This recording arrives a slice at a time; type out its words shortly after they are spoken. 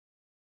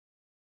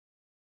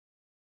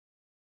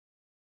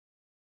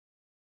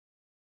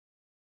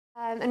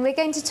And we're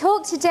going to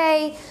talk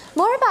today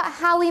more about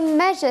how we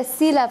measure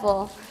sea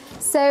level.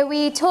 So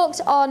we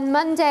talked on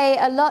Monday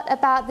a lot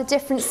about the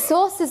different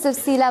sources of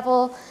sea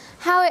level,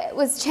 how it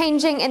was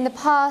changing in the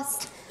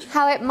past,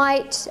 how it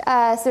might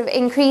sort of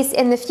increase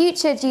in the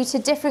future due to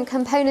different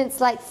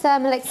components like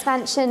thermal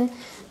expansion,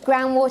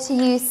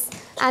 groundwater use,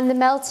 and the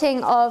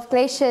melting of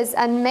glaciers,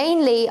 and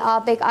mainly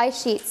our big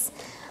ice sheets.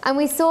 And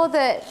we saw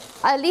that,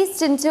 at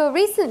least until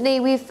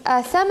recently,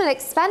 thermal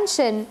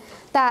expansion,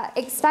 that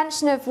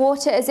expansion of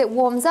water as it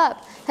warms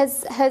up,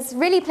 has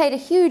really played a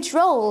huge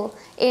role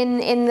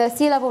in the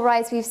sea level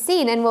rise we've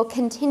seen, and will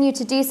continue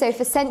to do so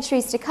for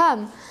centuries to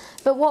come.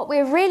 But what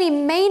we're really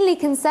mainly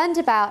concerned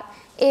about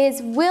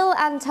is, will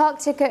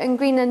Antarctica and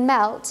Greenland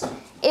melt?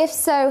 If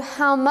so,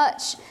 how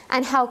much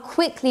and how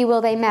quickly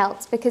will they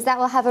melt? Because that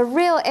will have a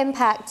real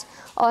impact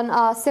on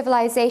our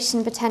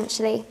civilization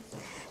potentially.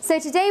 So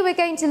today we're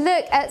going to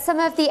look at some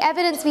of the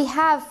evidence we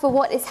have for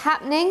what is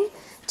happening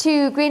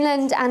to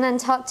Greenland and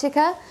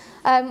Antarctica.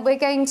 We're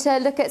going to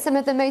look at some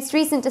of the most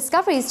recent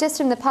discoveries just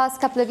from the past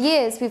couple of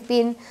years. We've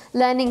been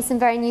learning some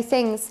very new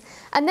things.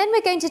 And then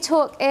we're going to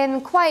talk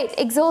in quite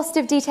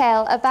exhaustive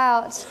detail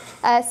about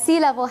sea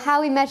level, how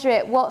we measure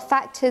it, what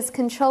factors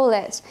control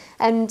it.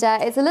 And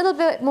it's a little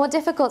bit more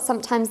difficult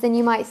sometimes than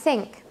you might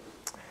think.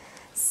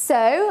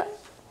 So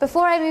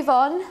before I move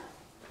on,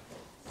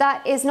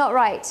 that is not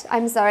right,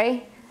 I'm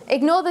sorry.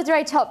 Ignore the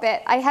very top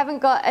bit. I haven't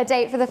got a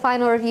date for the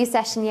final review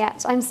session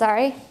yet. I'm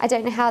sorry. I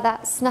don't know how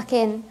that snuck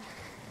in.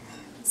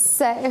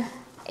 So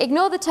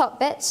ignore the top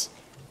bit.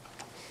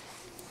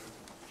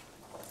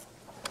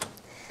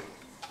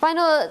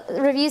 Final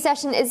review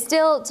session is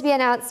still to be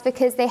announced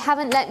because they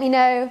haven't let me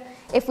know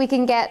if we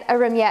can get a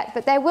room yet,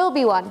 but there will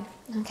be one,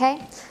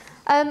 okay?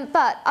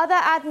 But other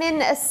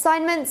admin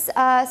assignments,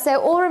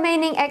 so all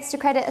remaining extra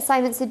credit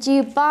assignments are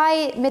due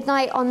by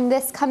midnight on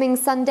this coming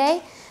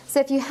Sunday. So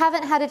if you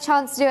haven't had a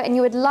chance to do it and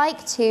you would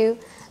like to,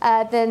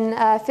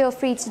 then feel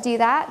free to do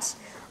that.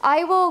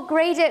 I will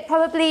grade it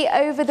probably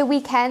over the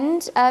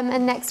weekend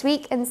and next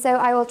week, and so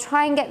I will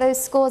try and get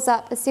those scores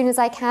up as soon as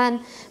I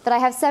can. But I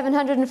have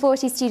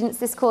 740 students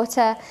this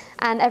quarter,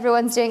 and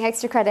everyone's doing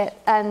extra credit,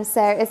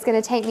 so it's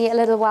going to take me a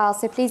little while,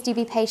 so please do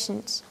be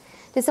patient.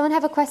 Does someone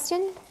have a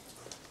question?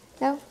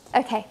 No?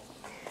 Okay.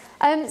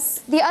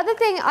 The other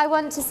thing I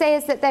want to say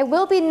is that there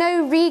will be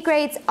no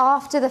regrades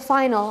after the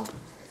final.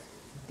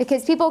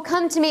 Because people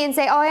come to me and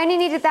say, oh, I only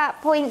needed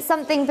that point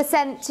something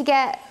 % to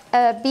get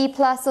a B+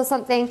 or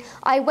something.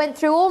 I went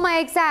through all my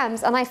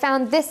exams and I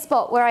found this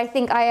spot where I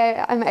think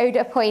I'm owed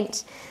a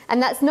point.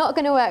 And that's not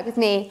going to work with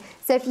me.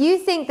 So if you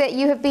think that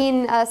you have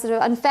been sort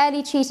of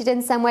unfairly treated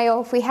in some way,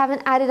 or if we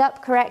haven't added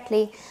up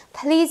correctly,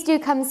 please do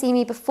come see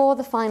me before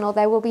the final.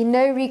 There will be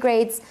no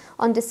regrades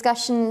on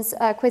discussions,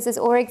 quizzes,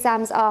 or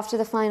exams after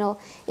the final.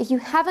 If you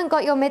haven't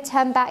got your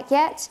midterm back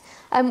yet,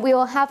 we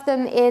will have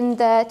them in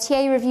the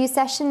TA review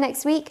session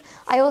next week.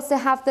 I also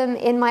have them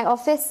in my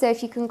office, so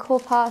if you can call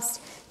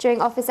past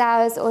during office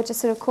hours or just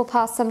sort of call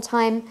past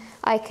sometime,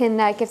 I can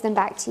give them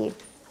back to you.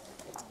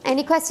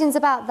 Any questions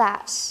about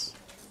that?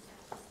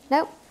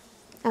 No?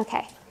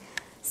 Okay.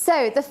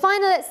 So the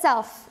final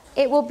itself,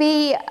 it will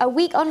be a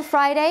week on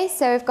Friday,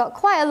 so we've got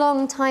quite a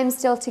long time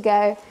still to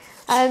go.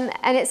 And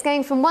it's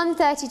going from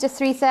 1:30 to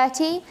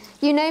 3:30.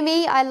 You know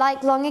me, I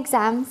like long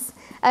exams.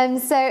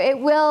 So it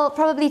will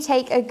probably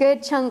take a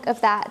good chunk of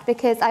that,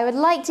 because I would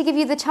like to give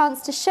you the chance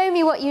to show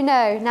me what you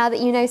know, now that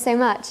you know so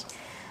much.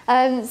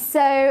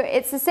 So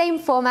it's the same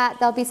format.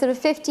 There'll be sort of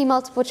 50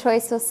 multiple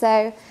choice or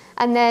so,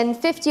 and then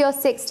 50 or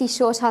 60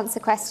 short answer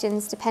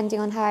questions, depending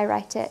on how I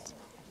write it.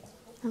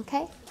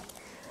 Okay?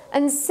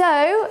 And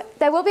so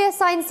there will be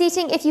assigned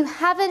seating. If you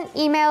haven't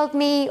emailed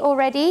me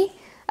already,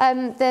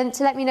 then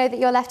to let me know that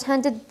you're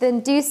left-handed,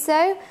 then do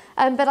so.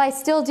 But I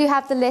still do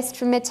have the list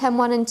from midterm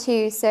 1 and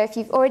 2, so if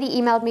you've already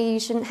emailed me, you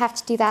shouldn't have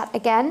to do that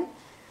again.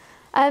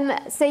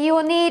 So you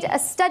will need a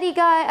study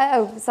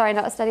guide,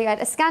 not a study guide,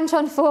 a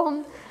Scantron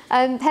form,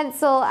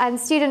 pencil, and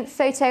student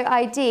photo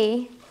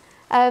ID.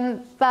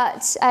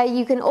 But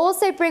you can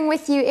also bring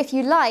with you, if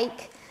you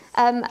like,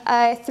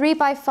 a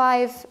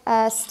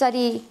 3x5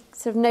 study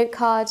sort of note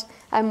card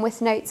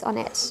with notes on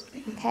it.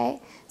 Okay?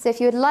 So if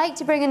you would like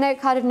to bring a note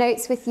card of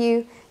notes with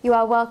you, you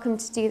are welcome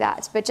to do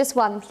that, but just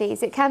one,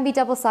 please. It can be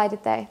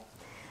double-sided, though.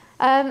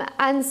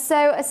 And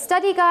so a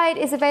study guide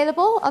is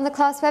available on the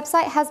class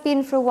website, has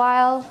been for a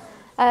while.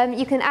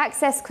 You can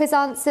access quiz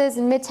answers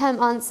and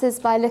midterm answers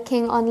by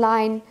looking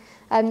online,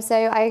 so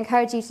I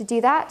encourage you to do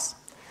that.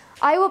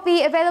 I will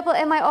be available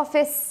in my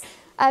office.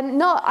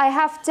 I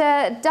have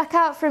to duck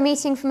out for a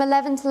meeting from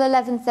 11 till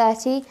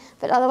 11:30,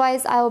 but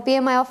otherwise I will be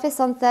in my office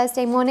on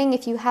Thursday morning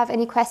if you have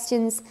any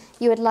questions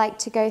you would like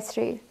to go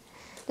through.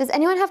 Does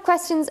anyone have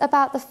questions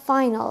about the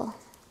final?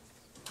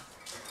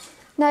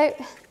 No?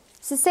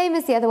 It's the same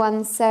as the other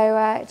ones, so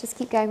just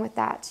keep going with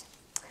that.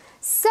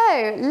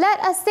 So let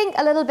us think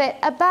a little bit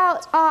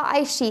about our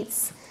ice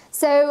sheets.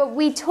 So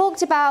we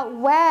talked about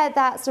where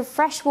that sort of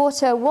fresh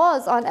water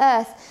was on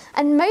Earth,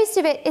 and most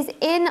of it is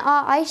in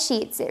our ice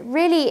sheets. It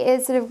really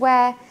is sort of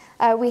where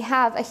we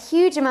have a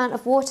huge amount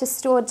of water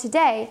stored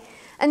today.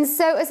 And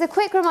so as a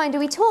quick reminder,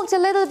 we talked a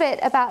little bit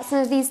about some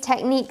of these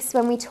techniques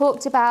when we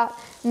talked about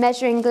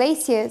measuring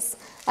glaciers.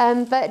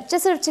 But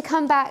just sort of to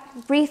come back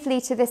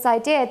briefly to this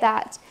idea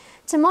that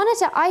to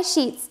monitor ice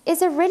sheets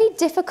is a really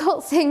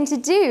difficult thing to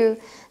do.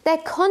 They're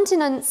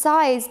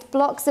continent-sized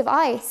blocks of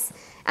ice.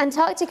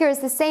 Antarctica is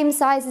the same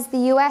size as the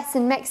US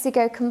and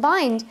Mexico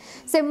combined.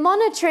 So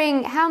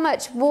monitoring how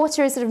much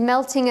water is sort of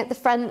melting at the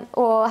front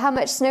or how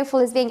much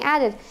snowfall is being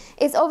added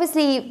is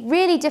obviously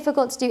really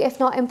difficult to do, if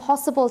not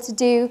impossible to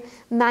do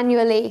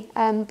manually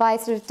by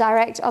sort of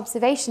direct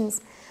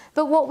observations.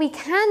 But what we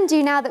can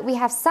do now that we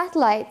have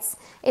satellites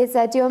is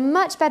do a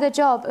much better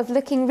job of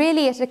looking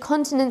really at a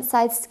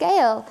continent-sized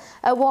scale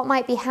at what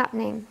might be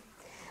happening.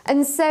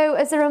 And so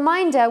as a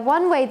reminder,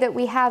 one way that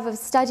we have of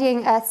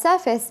studying Earth's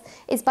surface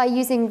is by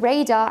using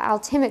radar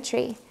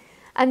altimetry.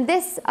 And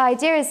this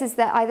idea is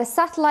that either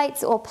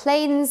satellites or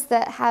planes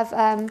that have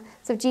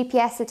sort of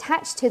GPS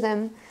attached to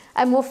them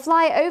will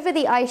fly over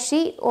the ice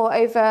sheet or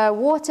over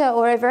water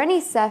or over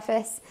any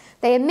surface.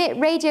 They emit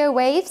radio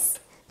waves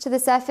to the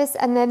surface,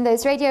 and then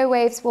those radio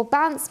waves will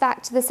bounce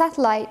back to the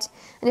satellite.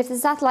 And if the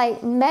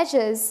satellite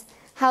measures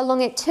how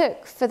long it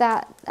took for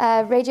that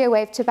radio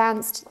wave to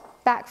bounce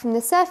back from the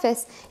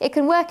surface, it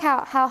can work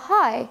out how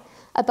high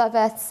above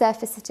Earth's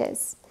surface it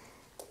is.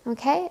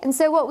 Okay? And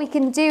so what we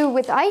can do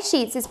with ice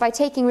sheets is by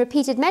taking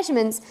repeated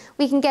measurements,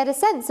 we can get a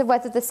sense of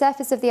whether the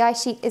surface of the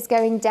ice sheet is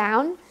going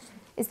down,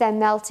 is there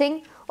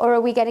melting, or are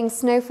we getting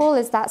snowfall,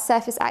 is that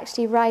surface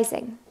actually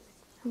rising?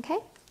 Okay?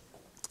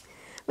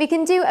 We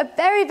can do a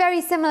very, very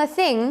similar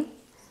thing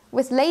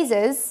with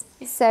lasers.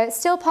 So it's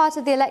still part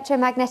of the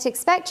electromagnetic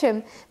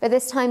spectrum, but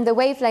this time the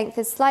wavelength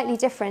is slightly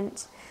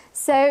different.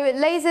 So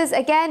lasers,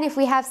 again, if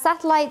we have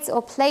satellites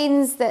or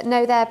planes that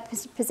know their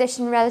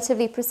position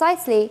relatively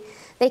precisely,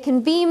 they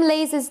can beam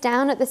lasers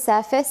down at the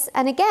surface,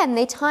 and again,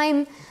 they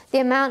time the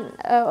amount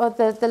or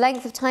the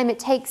length of time it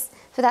takes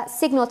for that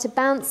signal to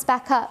bounce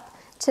back up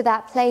to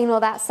that plane or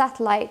that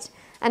satellite.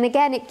 And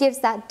again, it gives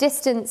that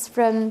distance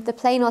from the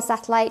plane or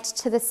satellite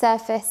to the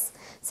surface.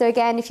 So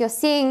again, if you're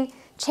seeing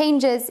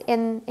changes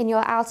in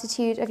your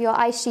altitude of your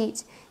ice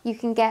sheet, you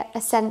can get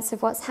a sense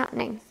of what's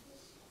happening.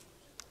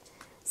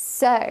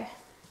 So,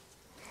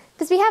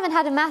 because we haven't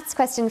had a maths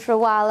question for a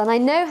while, and I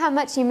know how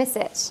much you miss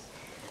it.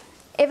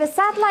 If a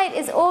satellite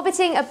is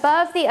orbiting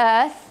above the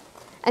Earth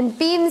and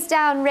beams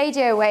down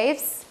radio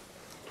waves,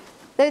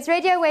 those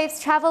radio waves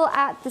travel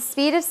at the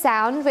speed of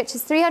sound, which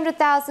is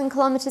 300,000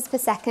 kilometers per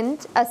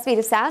second,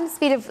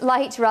 speed of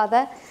light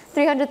rather,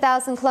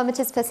 300,000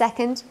 kilometers per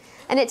second,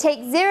 and it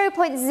takes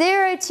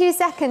 0.02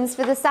 seconds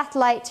for the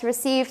satellite to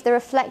receive the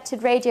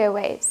reflected radio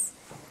waves.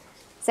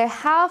 So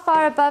how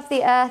far above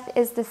the Earth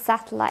is the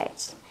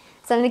satellite?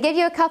 So I'm going to give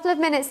you a couple of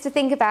minutes to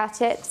think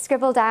about it,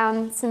 scribble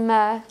down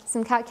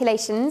some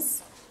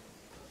calculations.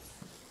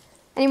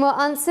 Any more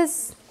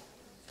answers?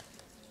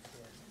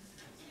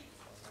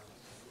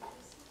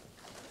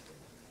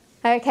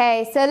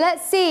 Okay, so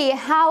let's see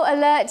how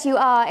alert you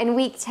are in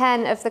week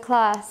 10 of the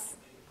class.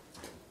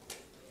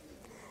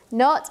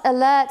 Not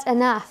alert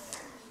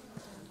enough.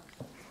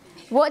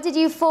 What did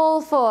you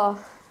fall for?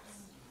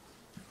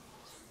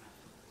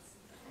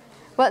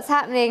 What's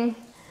happening?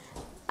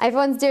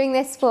 Everyone's doing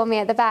this for me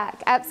at the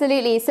back.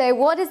 Absolutely. So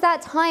what does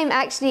that time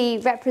actually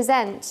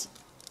represent?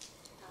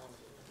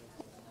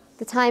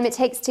 The time it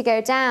takes to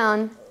go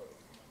down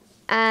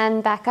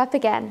and back up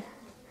again.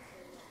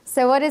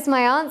 So what is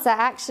my answer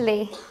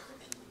actually?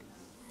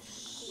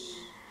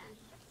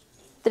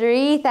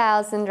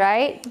 3,000,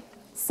 right?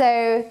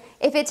 So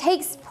if it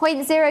takes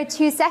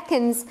 0.02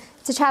 seconds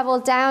to travel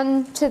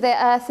down to the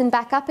Earth and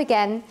back up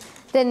again,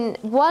 then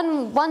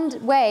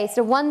one way,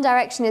 so one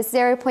direction is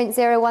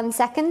 0.01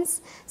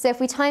 seconds. So if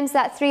we times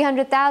that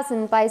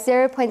 300,000 by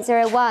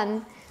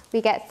 0.01,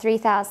 we get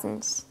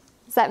 3,000. Does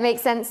that make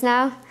sense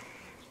now?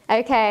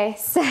 Okay,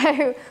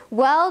 so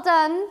well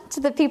done to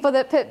the people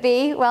that put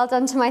B. Well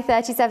done to my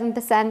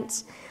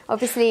 37%.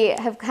 Obviously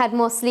have had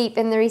more sleep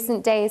in the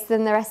recent days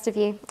than the rest of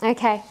you.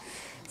 Okay,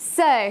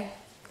 so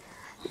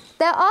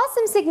there are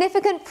some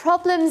significant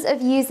problems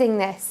of using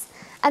this.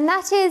 And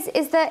that is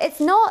that it's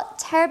not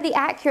terribly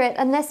accurate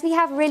unless we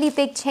have really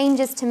big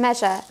changes to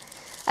measure.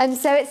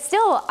 So it's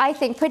still, I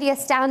think, pretty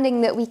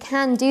astounding that we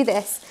can do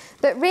this.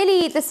 But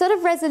really, the sort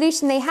of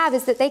resolution they have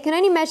is that they can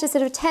only measure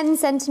sort of 10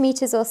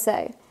 centimeters or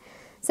so.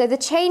 So the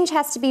change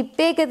has to be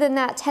bigger than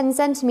that 10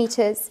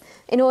 centimeters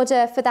in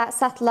order for that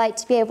satellite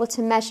to be able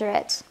to measure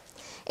it.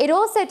 It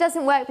also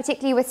doesn't work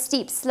particularly with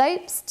steep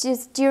slopes.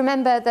 Do you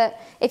remember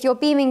that if you're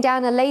beaming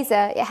down a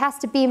laser, it has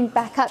to beam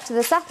back up to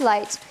the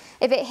satellite?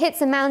 If it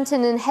hits a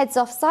mountain and heads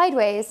off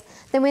sideways,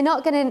 then we're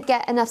not going to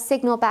get enough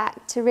signal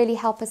back to really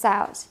help us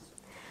out.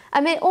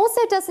 It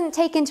also doesn't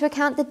take into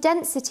account the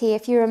density,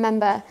 if you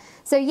remember.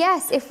 So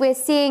yes, if we're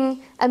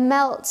seeing a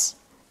melt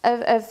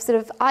of sort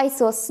of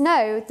ice or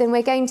snow, then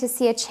we're going to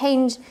see a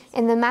change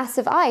in the mass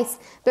of ice.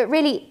 But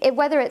really,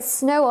 whether it's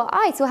snow or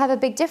ice will have a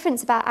big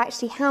difference about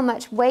actually how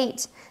much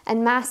weight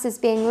and mass is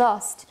being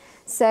lost.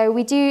 So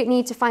we do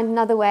need to find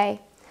another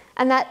way.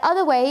 And that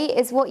other way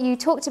is what you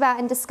talked about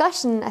in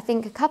discussion, I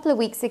think, a couple of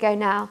weeks ago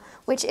now,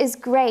 which is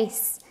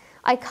grace.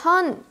 I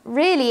can't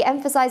really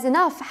emphasize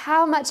enough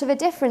how much of a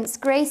difference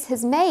grace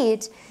has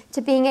made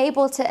to being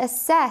able to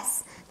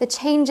assess the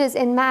changes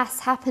in mass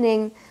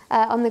happening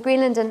on the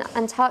Greenland and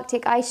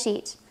Antarctic ice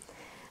sheet.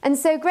 And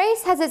so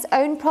grace has its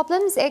own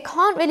problems. It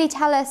can't really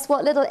tell us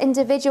what little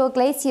individual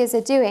glaciers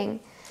are doing,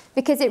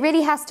 because it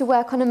really has to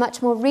work on a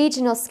much more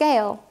regional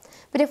scale.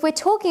 But if we're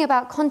talking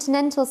about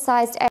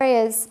continental-sized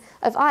areas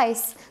of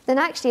ice, then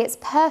actually it's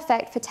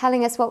perfect for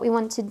telling us what we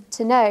want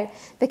to know,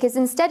 because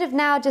instead of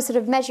now just sort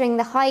of measuring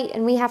the height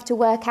and we have to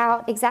work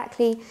out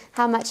exactly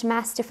how much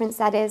mass difference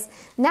that is,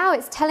 now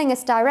it's telling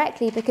us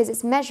directly, because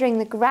it's measuring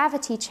the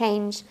gravity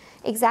change,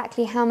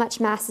 exactly how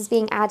much mass is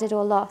being added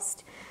or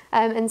lost.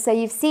 And so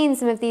you've seen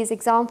some of these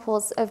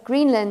examples of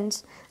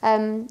Greenland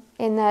in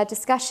the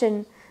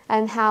discussion,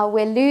 and how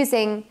we're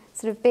losing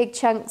sort of big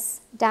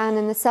chunks down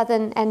in the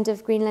southern end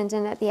of Greenland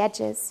and at the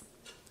edges.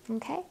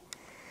 Okay?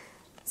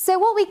 So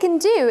what we can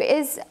do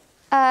is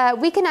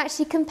we can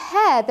actually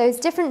compare those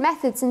different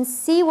methods and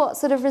see what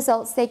sort of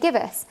results they give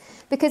us.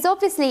 Because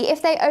obviously,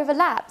 if they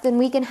overlap, then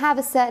we can have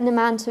a certain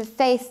amount of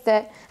faith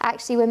that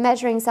actually we're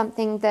measuring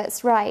something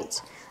that's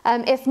right.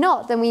 If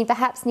not, then we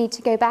perhaps need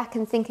to go back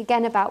and think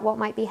again about what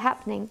might be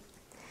happening.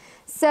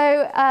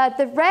 So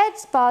the red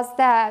bars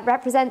there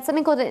represent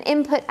something called an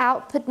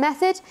input-output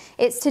method.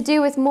 It's to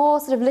do with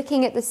more sort of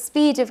looking at the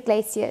speed of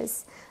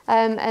glaciers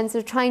and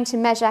sort of trying to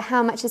measure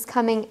how much is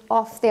coming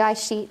off the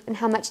ice sheet and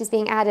how much is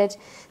being added.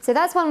 So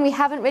that's one we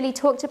haven't really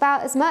talked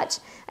about as much.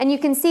 And you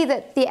can see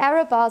that the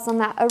error bars on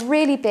that are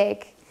really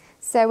big.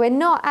 So we're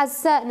not as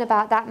certain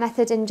about that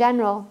method in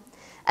general.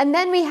 And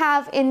then we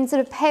have in sort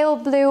of pale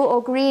blue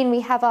or green,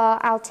 we have our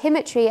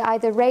altimetry,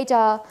 either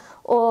radar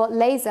or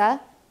laser.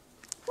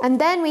 And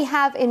then we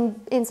have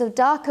in sort of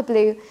darker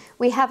blue,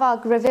 we have our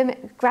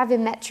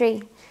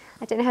gravimetry.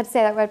 I don't know how to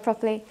say that word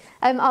properly.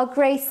 Our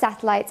GRACE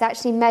satellites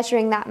actually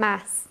measuring that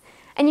mass.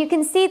 And you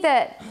can see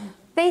that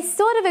they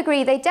sort of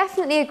agree. They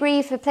definitely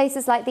agree for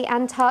places like the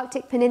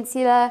Antarctic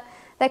Peninsula.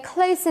 They're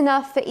close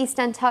enough for East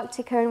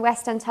Antarctica and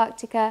West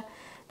Antarctica.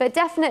 But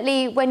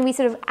definitely when we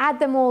sort of add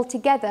them all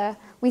together,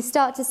 we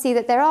start to see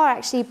that there are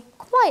actually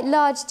quite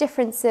large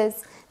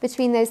differences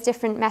between those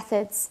different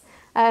methods.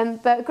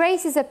 But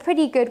GRACE is a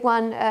pretty good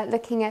one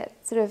looking at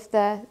sort of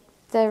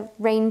the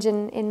range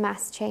in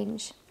mass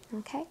change.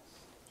 Okay?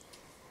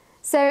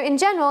 So in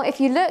general, if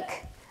you look,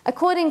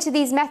 according to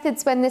these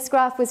methods when this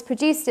graph was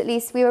produced at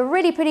least, we were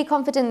really pretty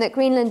confident that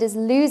Greenland is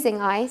losing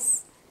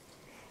ice.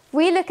 If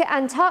we look at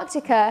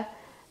Antarctica,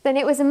 then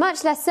it was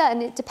much less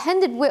certain. It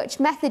depended which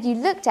method you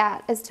looked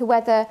at as to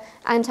whether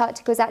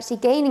Antarctica was actually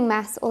gaining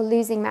mass or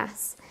losing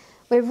mass.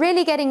 We're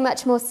really getting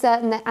much more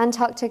certain that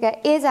Antarctica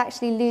is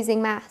actually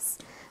losing mass.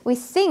 We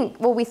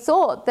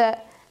thought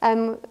that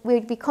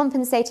we'd be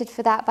compensated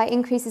for that by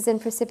increases in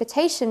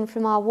precipitation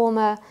from our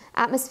warmer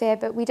atmosphere,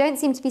 but we don't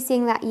seem to be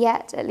seeing that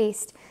yet, at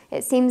least.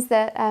 It seems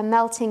that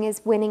melting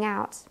is winning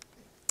out.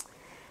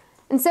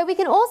 And so we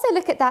can also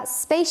look at that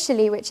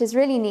spatially, which is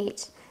really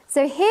neat.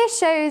 So here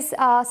shows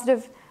our sort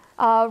of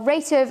our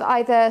rate of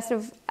either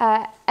sort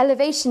of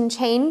elevation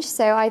change,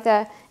 so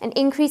either an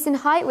increase in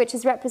height, which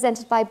is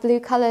represented by blue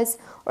colors,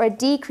 or a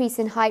decrease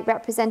in height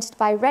represented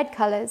by red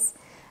colors.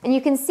 And you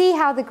can see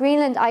how the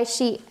Greenland ice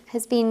sheet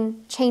has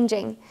been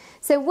changing.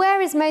 So where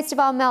is most of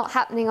our melt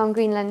happening on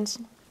Greenland?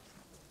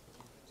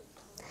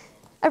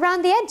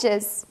 Around the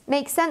edges.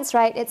 Makes sense,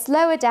 right? It's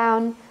lower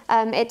down.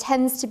 It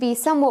tends to be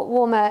somewhat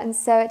warmer, and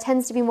so it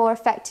tends to be more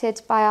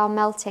affected by our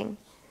melting.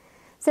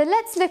 So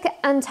let's look at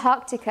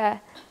Antarctica.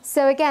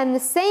 So again, the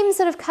same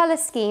sort of color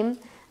scheme,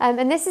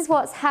 and this is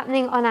what's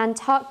happening on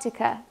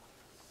Antarctica.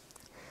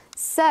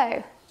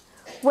 So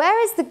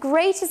where is the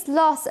greatest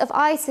loss of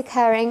ice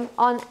occurring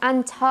on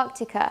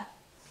Antarctica?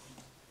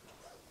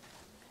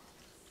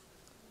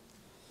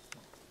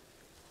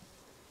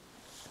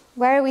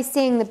 Where are we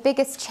seeing the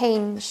biggest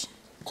change?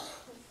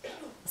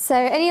 So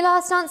any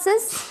last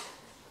answers?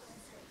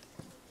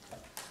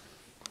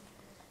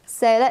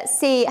 So let's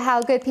see how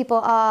good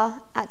people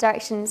are at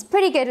directions.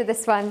 Pretty good at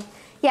this one.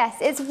 Yes,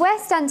 it's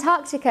West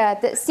Antarctica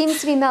that seems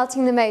to be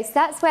melting the most.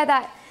 That's where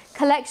that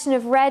collection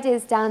of red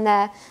is down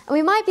there. And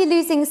we might be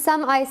losing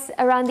some ice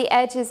around the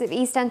edges of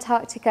East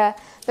Antarctica,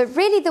 but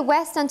really the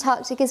West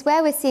Antarctic is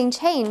where we're seeing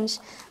change.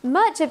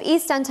 Much of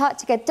East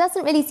Antarctica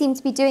doesn't really seem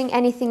to be doing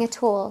anything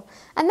at all.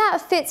 And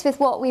that fits with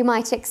what we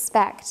might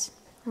expect.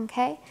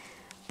 Okay?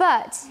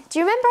 But do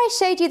you remember I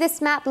showed you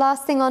this map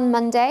last thing on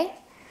Monday?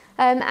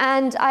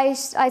 And I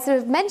sort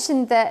of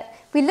mentioned that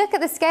if we look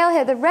at the scale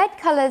here, the red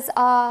colors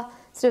are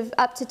sort of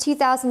up to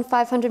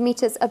 2,500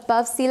 meters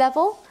above sea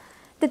level.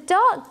 The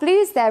dark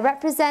blues there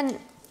represent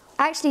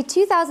actually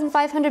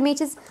 2,500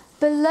 meters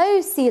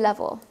below sea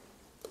level.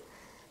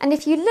 And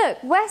if you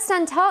look, West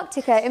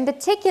Antarctica in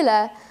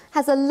particular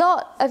has a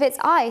lot of its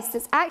ice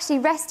that's actually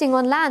resting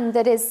on land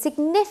that is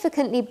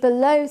significantly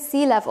below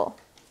sea level.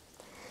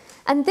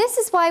 And this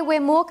is why we're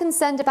more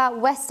concerned about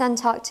West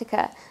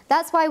Antarctica.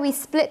 That's why we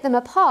split them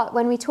apart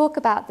when we talk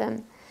about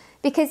them.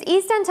 because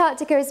East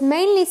Antarctica is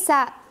mainly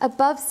sat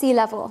above sea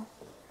level,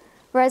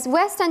 whereas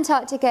West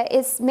Antarctica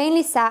is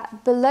mainly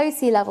sat below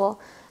sea level.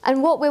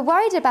 And what we're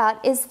worried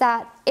about is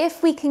that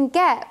if we can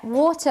get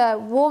water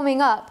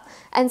warming up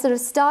and sort of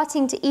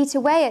starting to eat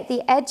away at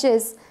the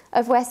edges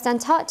of West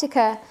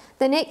Antarctica,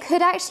 then it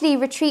could actually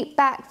retreat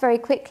back very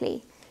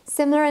quickly,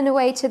 similar in a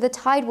way to the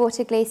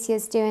tidewater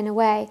glaciers do in a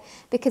way,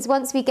 because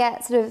once we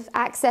get sort of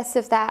access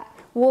of that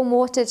warm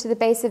water to the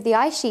base of the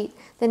ice sheet,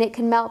 then it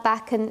can melt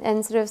back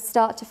and sort of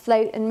start to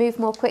float and move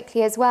more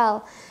quickly as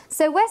well.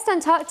 So West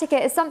Antarctica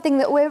is something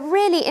that we're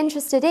really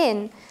interested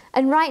in,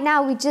 and right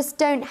now we just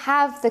don't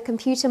have the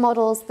computer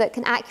models that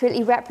can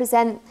accurately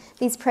represent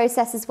these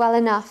processes well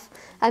enough.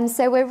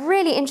 So we're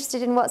really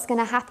interested in what's going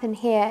to happen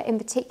here in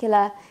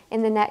particular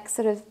in the next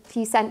sort of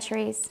few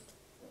centuries.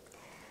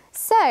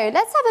 So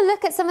let's have a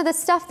look at some of the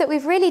stuff that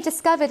we've really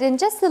discovered in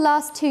just the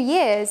last 2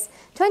 years.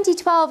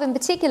 2012 in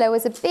particular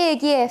was a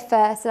big year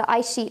for sort of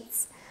ice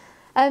sheets.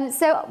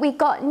 So we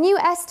got new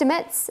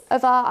estimates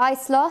of our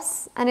ice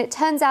loss, and it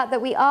turns out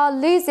that we are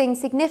losing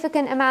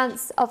significant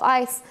amounts of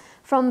ice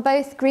from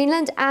both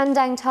Greenland and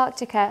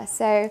Antarctica.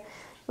 So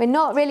we're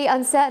not really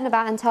uncertain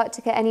about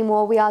Antarctica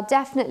anymore. We are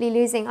definitely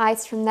losing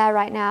ice from there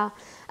right now.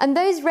 And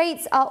those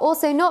rates are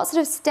also not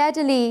sort of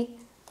steadily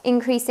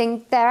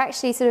increasing. They're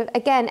actually sort of,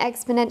 again,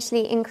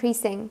 exponentially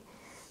increasing.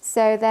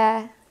 So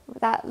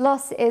that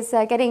loss is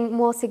getting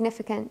more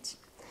significant.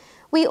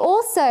 We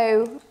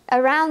also,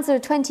 around sort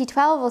of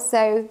 2012 or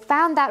so,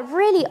 found that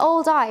really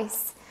old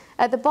ice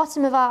at the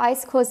bottom of our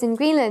ice cores in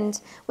Greenland,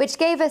 which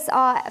gave us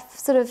our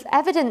sort of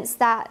evidence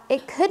that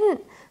it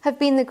couldn't have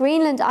been the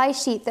Greenland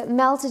ice sheet that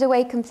melted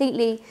away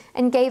completely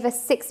and gave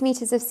us 6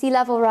 meters of sea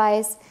level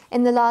rise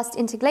in the last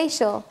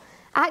interglacial.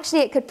 Actually,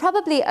 it could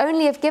probably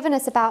only have given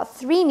us about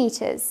 3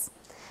 meters.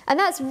 And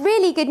that's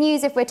really good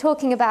news if we're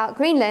talking about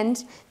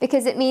Greenland,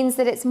 because it means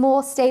that it's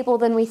more stable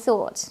than we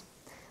thought.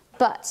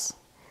 But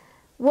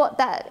what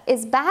that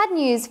is bad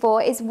news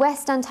for is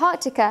West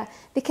Antarctica,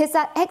 because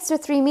that extra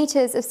 3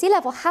 meters of sea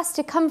level has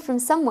to come from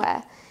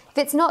somewhere. If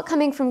it's not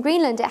coming from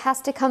Greenland, it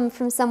has to come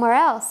from somewhere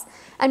else.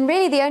 And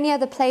really the only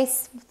other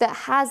place that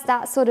has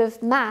that sort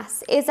of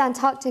mass is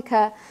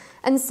Antarctica.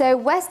 And so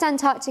West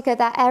Antarctica,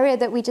 that area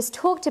that we just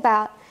talked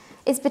about,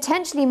 is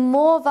potentially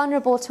more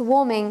vulnerable to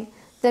warming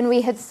than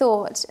we had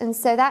thought. And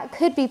so that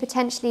could be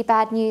potentially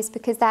bad news,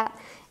 because that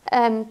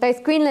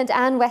both Greenland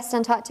and West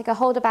Antarctica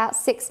hold about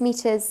 6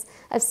 meters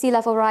of sea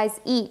level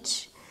rise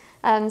each.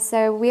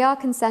 So we are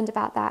concerned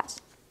about that.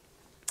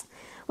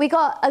 We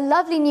got a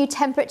lovely new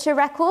temperature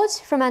record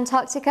from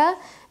Antarctica,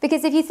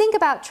 because if you think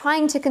about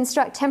trying to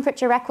construct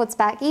temperature records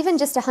back even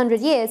just 100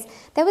 years,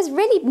 there was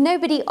really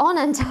nobody on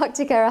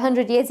Antarctica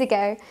 100 years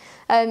ago.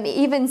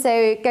 Even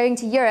so, going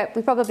to Europe,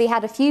 we probably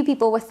had a few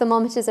people with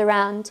thermometers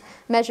around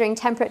measuring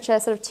temperature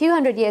sort of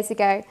 200 years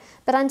ago.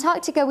 But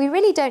Antarctica, we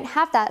really don't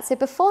have that. So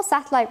before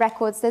satellite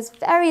records, there's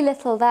very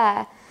little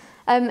there.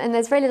 And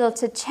there's very little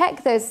to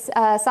check those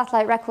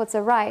satellite records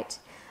are right.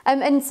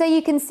 And so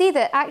you can see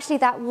that actually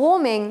that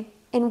warming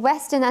in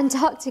Western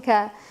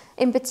Antarctica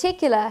in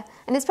particular,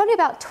 and it's probably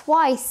about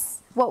twice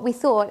what we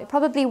thought. It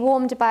probably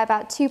warmed by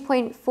about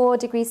 2.4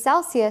 degrees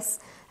Celsius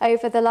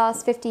over the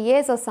last 50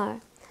 years or so.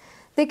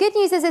 The good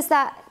news is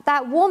that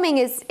that warming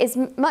is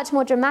much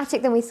more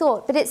dramatic than we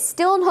thought, but it's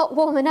still not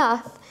warm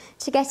enough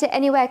to get it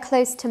anywhere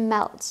close to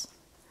melt.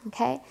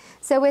 Okay?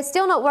 So we're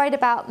still not worried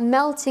about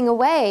melting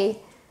away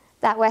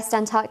that West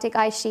Antarctic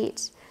ice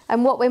sheet.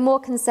 And what we're more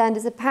concerned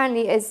is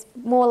apparently is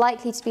more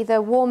likely to be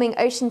the warming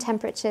ocean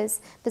temperatures,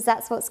 because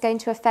that's what's going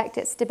to affect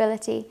its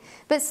stability.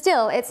 But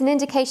still, it's an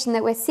indication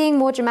that we're seeing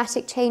more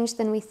dramatic change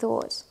than we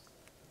thought.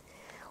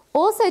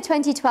 Also,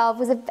 2012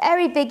 was a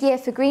very big year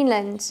for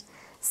Greenland.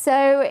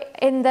 So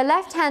in the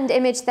left-hand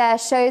image there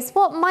shows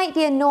what might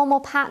be a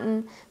normal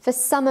pattern for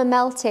summer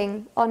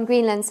melting on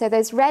Greenland. So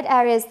those red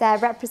areas there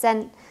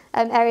represent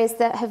areas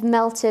that have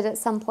melted at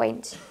some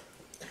point.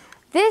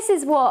 This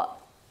is what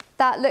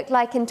that looked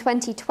like in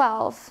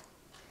 2012.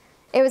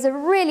 It was a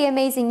really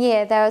amazing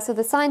year. There were sort of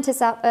the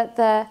scientists up at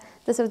the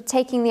sort of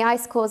taking the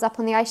ice cores up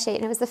on the ice sheet,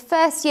 and it was the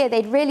first year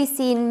they'd really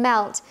seen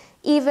melt,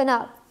 even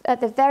up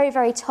at the very,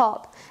 very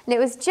top. And it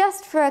was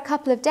just for a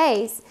couple of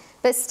days,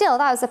 but still,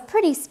 that was a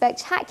pretty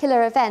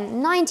spectacular event.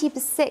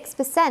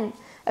 96%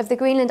 of the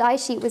Greenland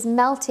ice sheet was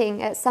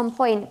melting at some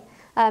point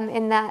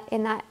in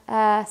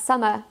that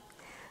summer.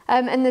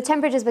 And the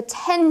temperatures were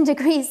 10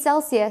 degrees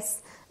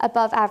Celsius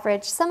above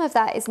average. Some of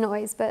that is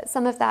noise, but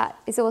some of that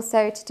is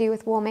also to do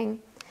with warming.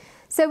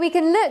 So we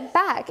can look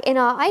back in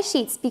our ice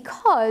sheets,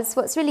 because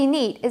what's really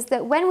neat is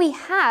that when we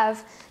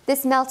have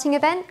this melting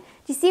event, do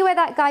you see where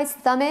that guy's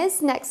thumb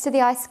is next to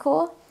the ice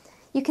core?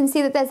 You can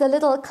see that there's a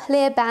little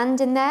clear band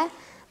in there.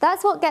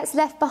 That's what gets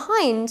left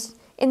behind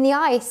in the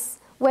ice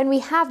when we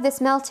have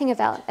this melting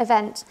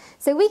event.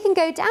 So we can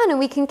go down and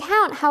we can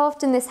count how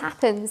often this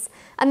happens.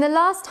 And the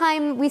last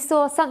time we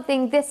saw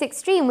something this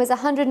extreme was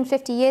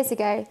 150 years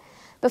ago.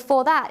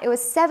 Before that, it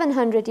was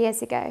 700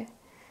 years ago.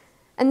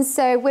 And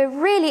so we're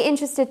really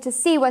interested to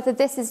see whether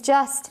this is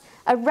just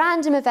a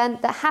random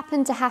event that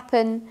happened to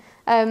happen,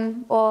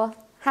 or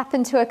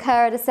happen to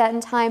occur at a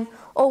certain time,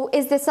 or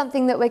is this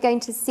something that we're going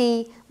to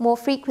see more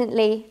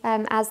frequently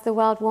as the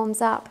world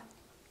warms up?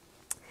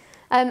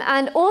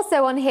 And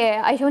also on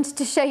here, I wanted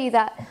to show you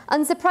that,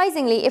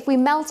 unsurprisingly, if we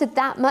melted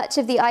that much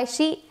of the ice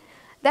sheet,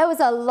 there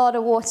was a lot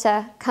of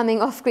water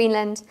coming off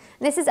Greenland.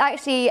 And this is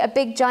actually a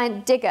big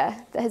giant digger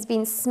that has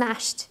been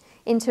smashed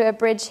into a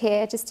bridge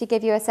here, just to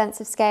give you a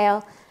sense of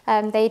scale.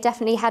 They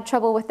definitely had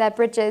trouble with their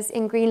bridges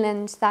in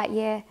Greenland that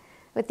year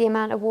with the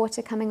amount of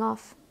water coming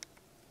off.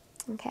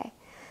 Okay.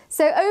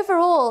 So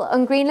overall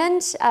on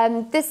Greenland,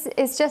 this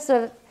is just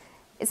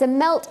it's a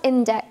melt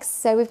index.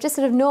 So we've just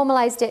sort of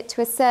normalized it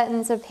to a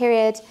certain sort of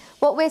period.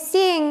 What we're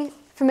seeing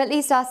from at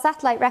least our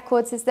satellite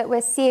records is that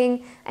we're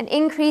seeing an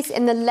increase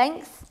in the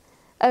length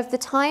of the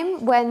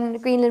time when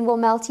Greenland will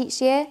melt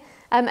each year,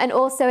 and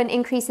also an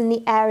increase in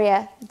the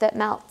area that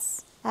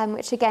melts,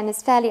 which again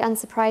is fairly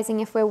unsurprising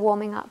if we're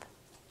warming up.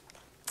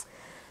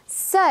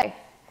 So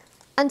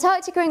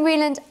Antarctica and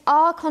Greenland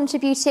are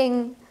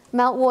contributing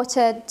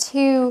meltwater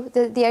to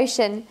the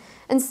ocean.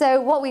 And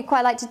so what we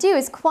quite like to do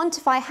is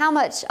quantify how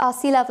much our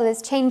sea level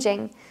is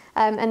changing,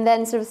 and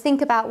then sort of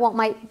think about what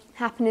might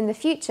happen in the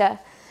future.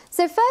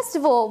 So first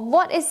of all,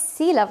 what is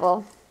sea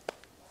level?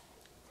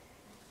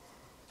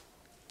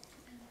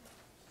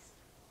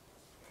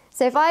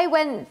 So if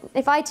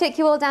I took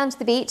you all down to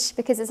the beach,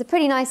 because it's a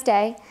pretty nice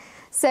day,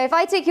 so if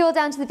I took you all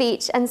down to the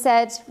beach and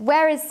said,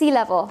 where is sea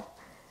level?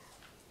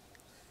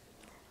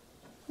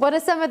 What are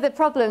some of the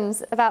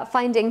problems about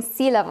finding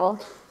sea level?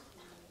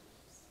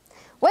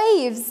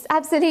 Waves,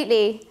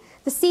 absolutely.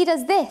 The sea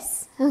does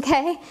this,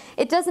 okay?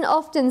 It doesn't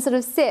often sort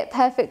of sit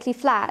perfectly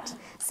flat.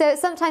 So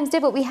it's sometimes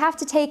difficult. We have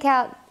to take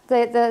out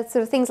the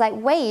sort of things like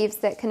waves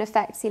that can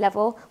affect sea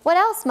level. What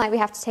else might we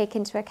have to take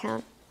into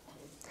account?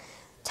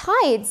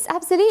 Tides,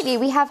 absolutely.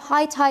 We have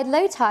high tide,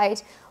 low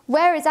tide.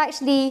 Where is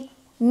actually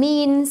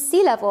mean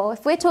sea level?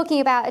 If we're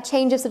talking about a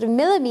change of sort of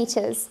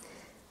millimeters,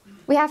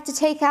 we have to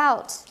take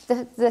out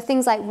the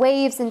things like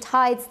waves and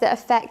tides that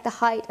affect the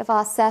height of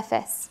our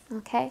surface,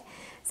 okay?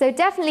 So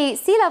definitely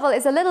sea level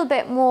is a little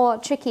bit more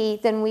tricky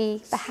than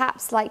we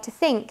perhaps like to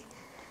think.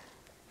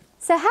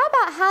 So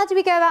how do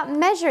we go about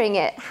measuring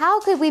it? How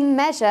could we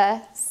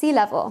measure sea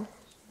level?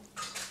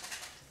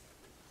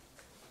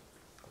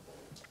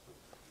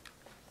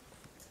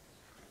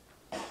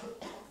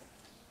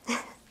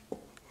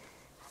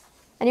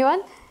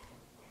 Anyone?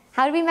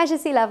 How do we measure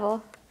sea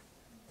level?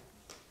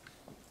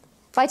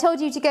 If I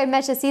told you to go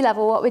measure sea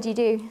level, what would you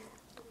do?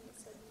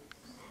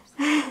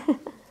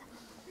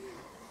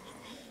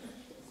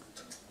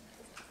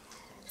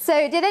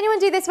 So did anyone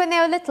do this when they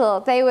were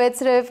little? They would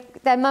sort of,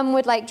 their mum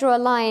would like draw a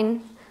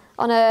line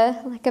on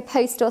like a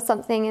post or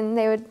something, and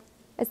they would,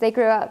 as they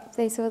grew up,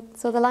 they saw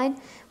the line.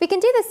 We can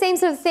do the same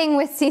sort of thing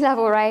with sea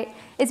level, right?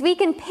 Is we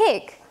can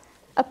pick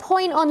a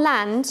point on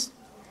land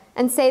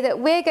and say that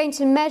we're going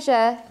to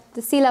measure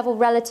the sea level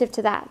relative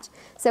to that.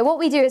 So what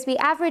we do is we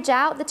average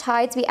out the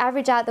tides, we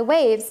average out the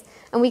waves,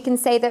 and we can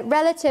say that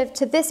relative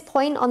to this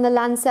point on the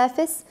land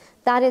surface,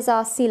 that is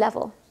our sea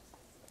level.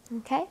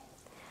 Okay?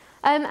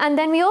 And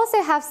then we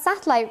also have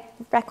satellite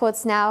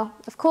records now,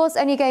 of course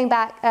only going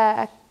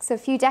back so a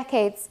few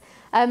decades,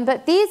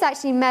 but these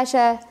actually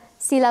measure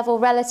sea level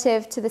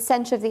relative to the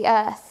center of the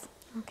Earth.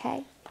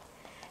 Okay?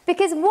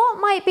 Because what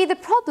might be the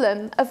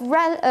problem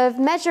of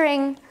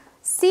measuring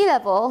sea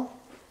level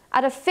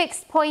at a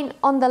fixed point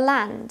on the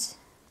land?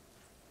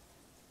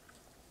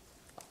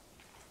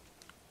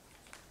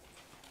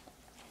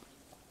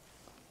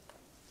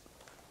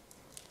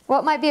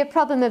 What might be a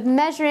problem of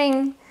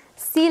measuring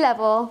sea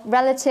level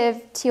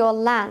relative to your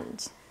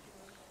land?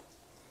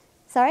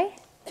 Sorry?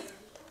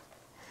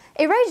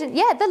 Erosion.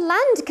 Yeah, the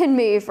land can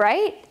move,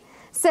 right?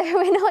 So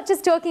we're not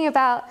just talking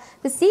about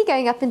the sea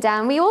going up and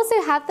down. We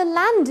also have the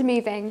land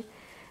moving.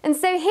 And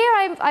so here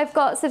I've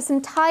got sort of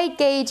some tide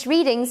gauge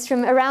readings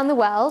from around the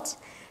world.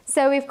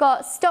 So we've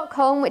got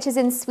Stockholm, which is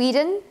in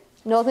Sweden,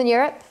 Northern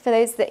Europe, for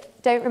those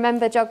that don't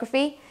remember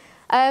geography.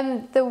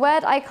 The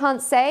word I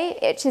can't say,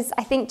 which is,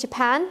 I think,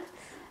 Japan.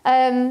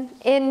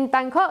 In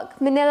Bangkok,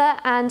 Manila,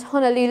 and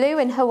Honolulu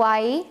in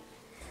Hawaii.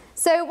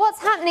 So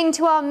what's happening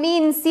to our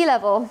mean sea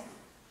level?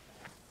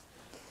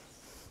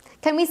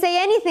 Can we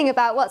say anything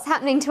about what's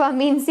happening to our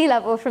mean sea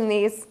level from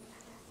these?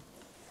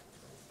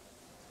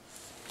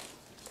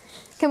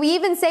 Can we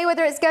even say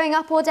whether it's going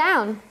up or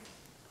down?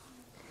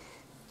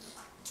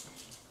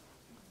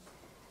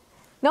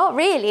 Not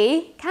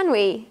really, can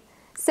we?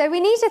 So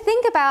we need to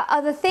think about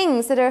other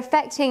things that are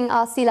affecting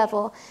our sea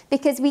level,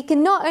 because we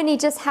can not only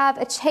just have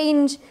a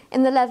change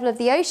in the level of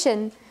the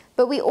ocean,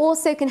 but we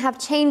also can have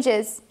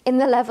changes in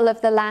the level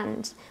of the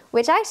land,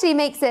 which actually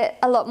makes it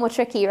a lot more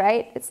tricky,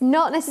 right? It's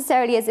not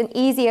necessarily as an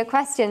easy a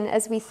question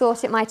as we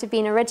thought it might have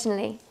been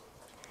originally.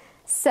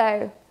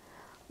 So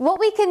what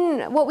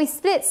we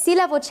split sea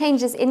level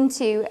changes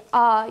into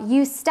are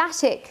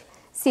eustatic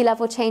sea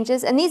level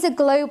changes, and these are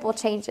global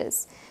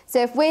changes.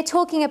 So if we're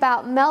talking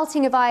about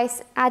melting of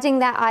ice, adding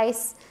that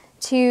ice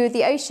to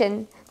the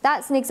ocean,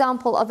 that's an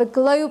example of a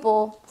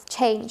global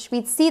change.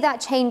 We'd see that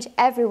change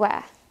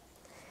everywhere.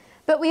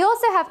 But we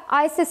also have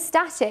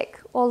isostatic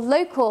or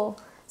local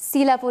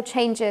sea level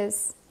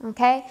changes,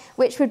 okay,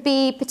 which would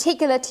be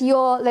particular to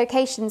your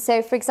location.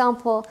 So for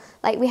example,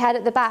 like we had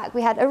at the back,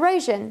 we had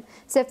erosion.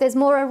 So if there's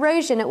more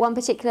erosion at one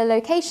particular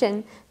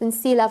location, then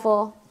sea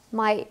level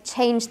might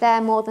change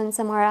there more than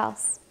somewhere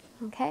else,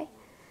 okay?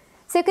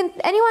 So can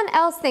anyone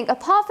else think,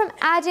 apart from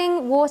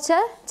adding water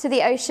to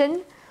the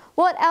ocean,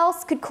 what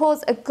else could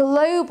cause a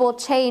global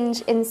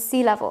change in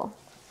sea level?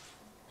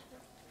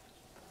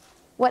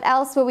 What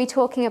else were we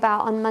talking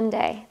about on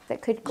Monday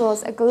that could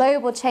cause a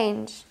global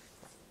change?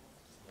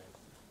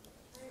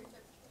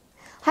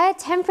 Higher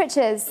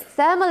temperatures,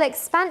 thermal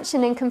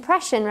expansion and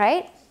compression,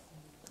 right?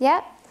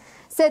 Yeah?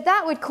 So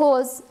that would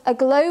cause a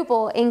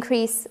global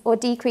increase or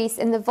decrease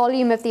in the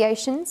volume of the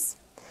oceans.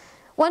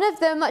 One of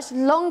the much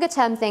longer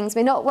term things,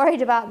 we're not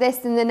worried about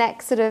this in the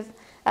next sort of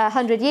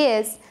 100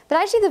 years, but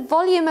actually the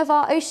volume of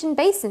our ocean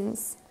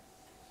basins,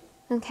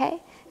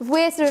 okay? If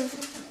we're sort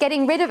of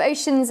getting rid of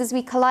oceans as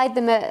we collide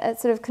them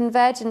at sort of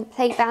convergent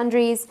plate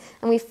boundaries,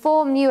 and we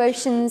form new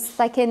oceans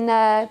like in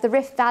the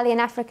Rift Valley in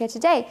Africa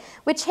today,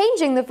 we're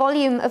changing the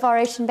volume of our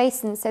ocean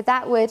basins, so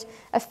that would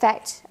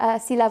affect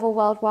sea level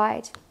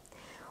worldwide.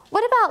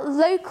 What about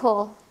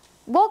local?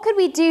 What could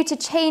we do to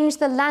change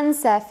the land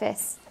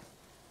surface?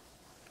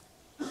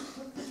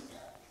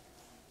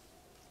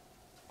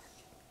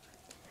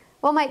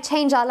 What might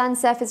change our land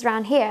surface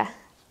around here?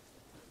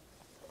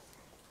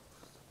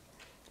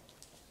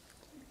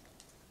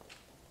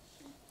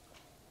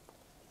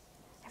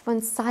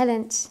 Everyone's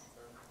silent.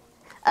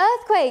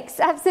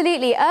 Earthquakes,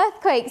 absolutely.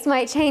 Earthquakes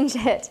might change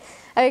it.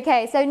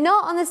 Okay, so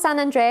not on the San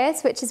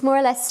Andreas, which is more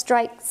or less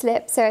strike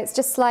slip, so it's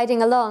just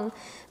sliding along.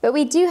 But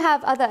we do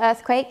have other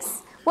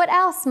earthquakes. What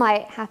else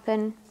might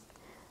happen?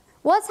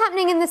 What's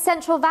happening in the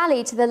Central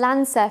Valley to the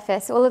land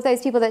surface? All of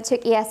those people that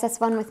took ESS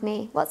 1 with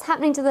me. What's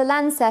happening to the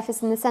land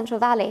surface in the Central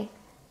Valley?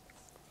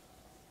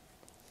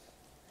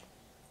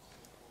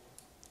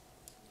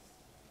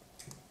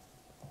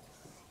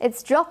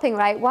 It's dropping,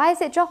 right? Why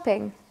is it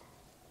dropping?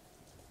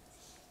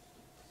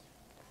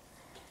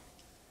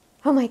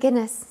 Oh my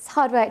goodness, it's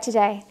hard work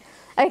today.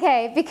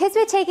 Okay, because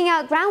we're taking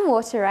out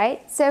groundwater,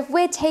 right? So if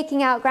we're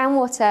taking out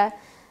groundwater,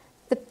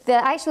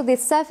 the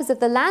surface of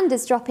the land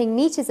is dropping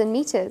meters and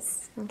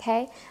meters,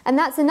 okay? And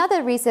that's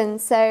another reason.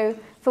 So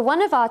for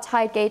one of our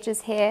tide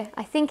gauges here,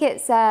 I think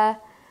it's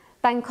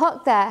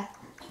Bangkok there,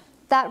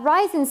 that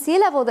rise in sea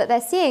level that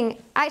they're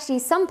seeing, actually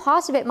some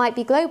part of it might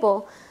be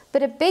global,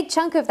 but a big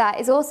chunk of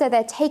that is also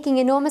they're taking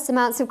enormous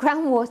amounts of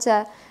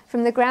groundwater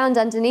from the ground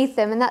underneath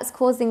them, and that's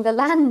causing the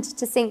land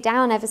to sink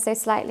down ever so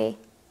slightly,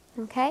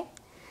 okay?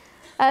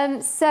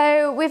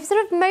 So we've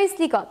sort of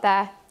mostly got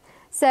there.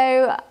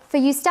 So for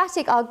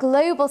eustatic, our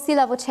global sea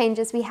level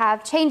changes, we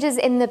have changes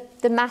in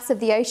the mass of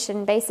the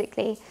ocean,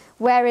 basically.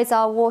 Where is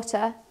our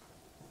water?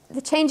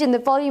 The change in the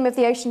volume of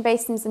the ocean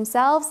basins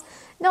themselves,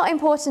 not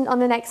important on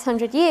the next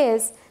 100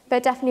 years,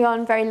 but definitely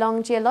on very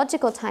long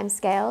geological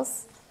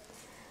timescales.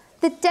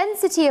 The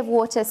density of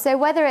water, so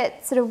whether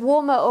it's sort of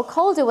warmer or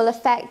colder, will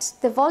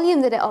affect the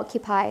volume that it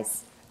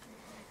occupies.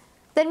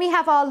 Then we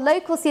have our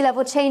local sea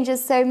level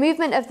changes, so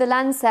movement of the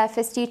land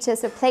surface due to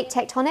sort of plate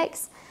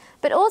tectonics,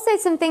 but also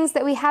some things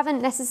that we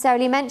haven't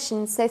necessarily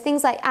mentioned, so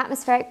things like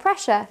atmospheric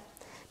pressure.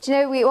 Do you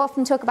know, we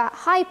often talk about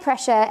high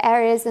pressure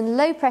areas and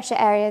low pressure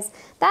areas.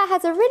 That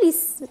has a really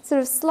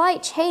sort of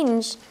slight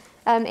change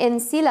in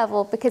sea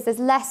level because there's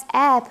less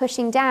air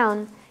pushing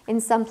down in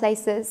some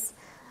places.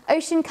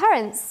 Ocean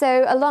currents,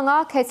 so along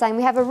our coastline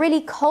we have a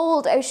really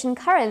cold ocean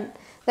current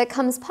that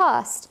comes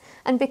past,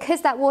 and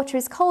because that water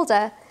is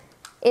colder,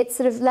 it's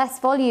sort of less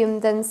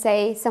volume than,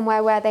 say,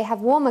 somewhere where they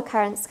have warmer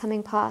currents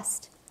coming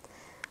past.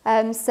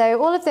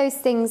 So all of those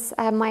things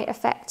might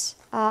affect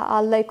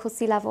our local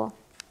sea level.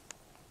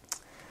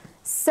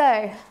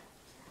 So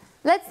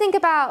let's think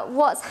about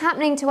what's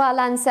happening to our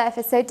land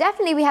surface. So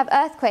definitely we have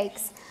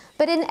earthquakes,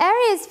 but in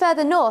areas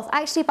further north,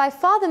 actually by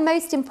far the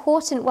most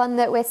important one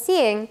that we're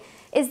seeing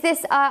is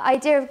this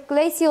idea of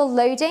glacial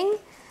loading.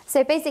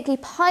 So basically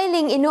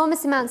piling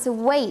enormous amounts of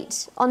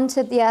weight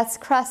onto the Earth's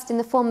crust in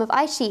the form of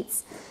ice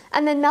sheets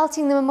and then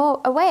melting them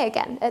away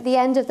again at the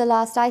end of the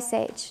last ice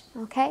age,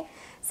 okay?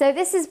 So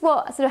this is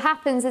what sort of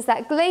happens, is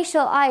that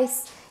glacial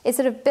ice is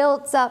sort of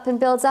builds up and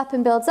builds up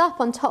and builds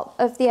up on top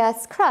of the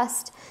Earth's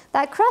crust.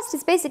 That crust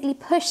is basically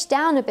pushed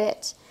down a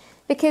bit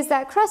because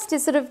that crust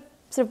is sort of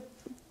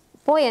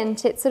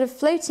buoyant. It's sort of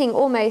floating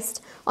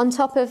almost on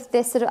top of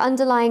this sort of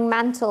underlying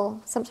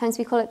mantle. Sometimes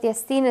we call it the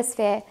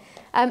asthenosphere.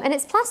 And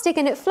it's plastic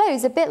and it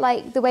flows a bit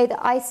like the way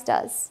that ice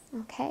does,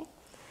 okay?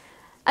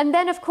 And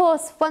then, of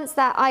course, once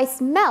that ice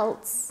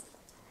melts,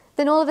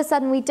 then all of a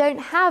sudden we don't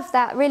have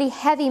that really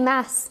heavy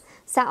mass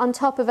sat on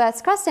top of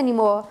Earth's crust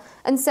anymore,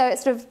 and so it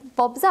sort of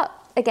bobs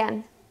up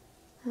again,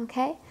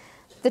 okay?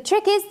 The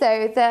trick is,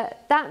 though,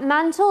 that that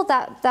mantle,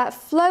 that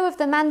flow of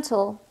the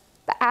mantle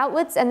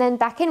outwards and then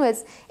back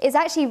inwards is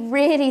actually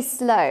really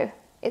slow.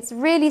 It's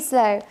really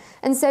slow.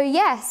 And so,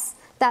 yes,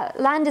 that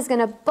land is going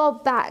to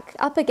bob back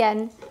up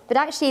again, but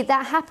actually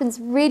that happens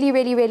really,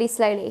 really, really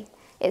slowly.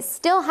 It's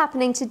still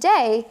happening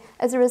today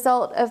as a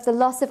result of the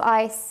loss of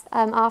ice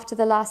after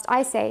the last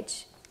ice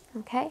age,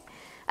 Okay?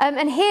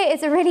 And here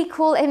is a really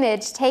cool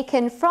image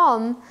taken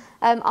from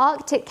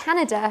Arctic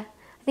Canada.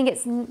 I think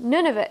it's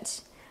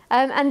Nunavut.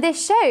 And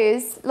this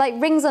shows, like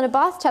rings on a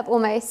bathtub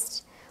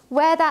almost,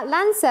 where that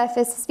land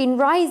surface has been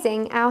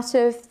rising out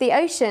of the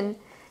ocean.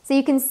 So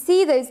you can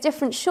see those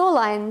different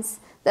shorelines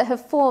that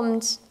have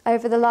formed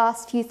over the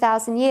last few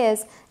thousand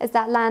years as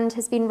that land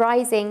has been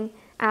rising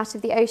out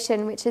of the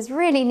ocean, which is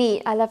really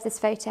neat. I love this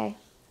photo.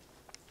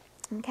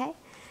 Okay?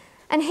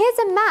 And here's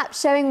a map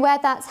showing where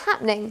that's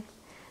happening.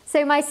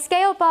 So my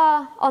scale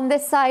bar on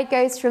this side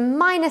goes from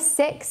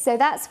 -6, so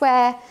that's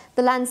where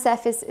the land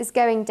surface is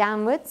going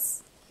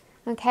downwards.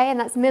 Okay, and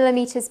that's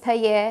millimeters per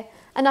year.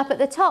 And up at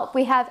the top,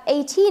 we have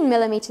 18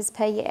 millimeters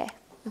per year.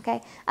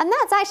 Okay, and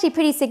that's actually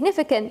pretty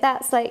significant.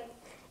 That's like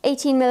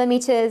 18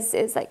 millimeters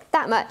is like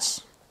that much.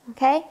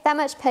 Okay, that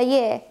much per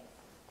year.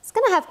 It's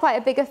going to have quite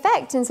a big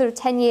effect in sort of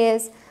 10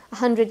 years,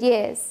 100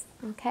 years.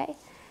 Okay,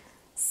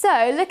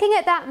 so looking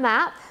at that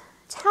map,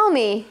 tell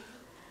me,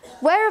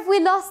 where have we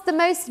lost the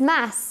most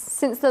mass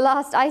since the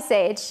last ice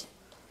age?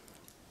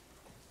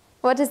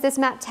 What does this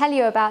map tell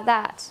you about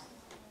that?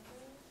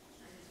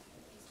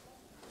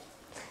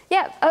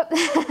 Yeah,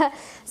 oh.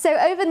 So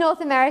over North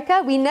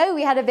America, we know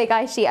we had a big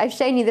ice sheet. I've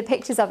shown you the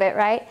pictures of it,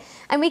 right?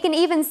 And we can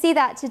even see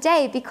that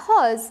today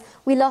because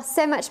we lost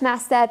so much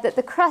mass there that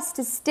the crust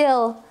is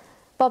still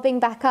bobbing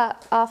back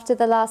up after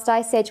the last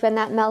ice age when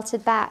that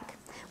melted back.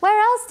 Where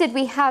else did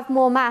we have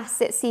more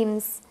mass, it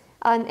seems,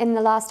 in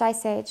the last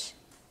ice age?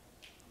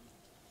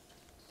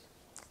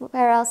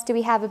 Where else do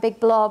we have a big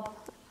blob?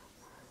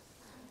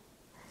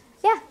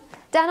 Yeah,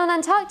 down on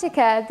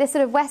Antarctica, this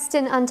sort of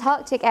western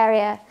Antarctic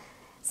area.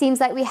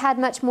 Seems like we had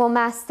much more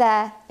mass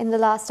there in the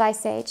last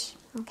ice age.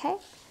 Okay?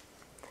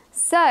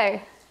 So,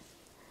 I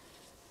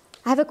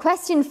have a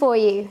question for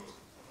you.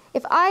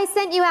 If I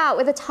sent you out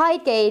with a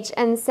tide gauge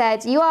and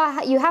said, you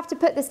have to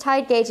put this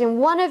tide gauge in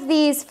one of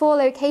these 4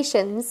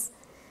 locations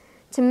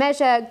to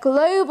measure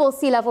global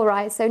sea level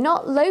rise, so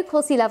not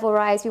local sea level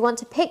rise, we want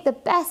to pick the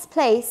best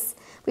place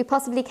we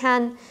possibly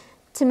can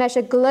to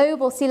measure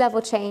global sea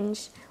level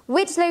change,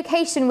 which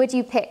location would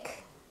you pick?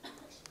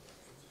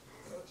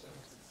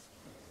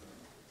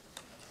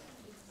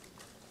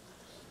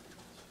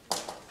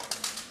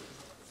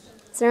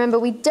 So remember,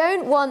 we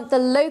don't want the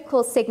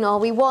local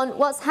signal. We want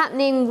what's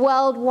happening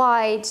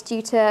worldwide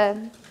due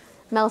to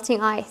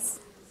melting ice.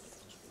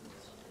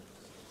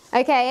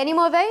 Okay, any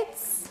more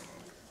votes?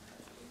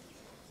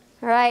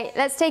 All right,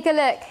 let's take a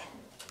look.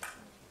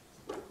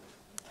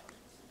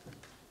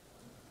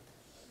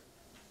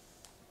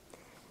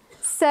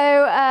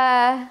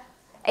 So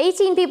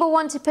 18 people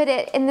want to put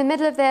it in the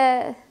middle of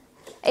the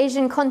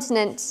Asian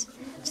continent,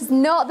 which is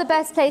not the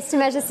best place to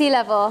measure sea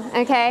level,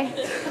 okay?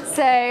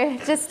 So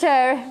just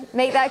to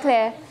make that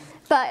clear.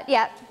 But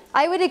yeah,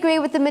 I would agree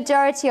with the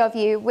majority of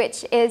you,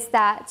 which is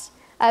that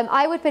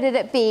I would put it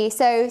at B.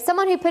 So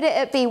someone who put it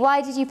at B,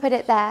 why did you put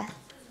it there?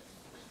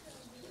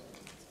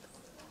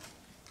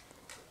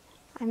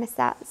 I missed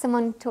that.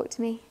 Someone talk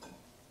to me.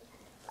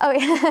 Oh,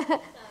 yeah. I just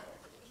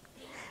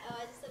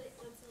said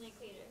it's an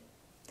equator.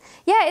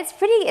 Yeah, it's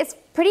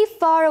pretty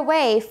far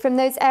away from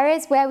those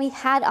areas where we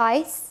had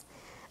ice.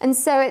 And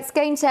so it's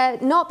going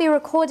to not be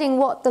recording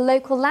what the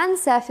local land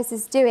surface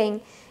is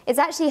doing. It's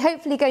actually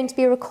hopefully going to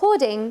be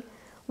recording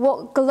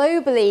what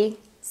globally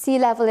sea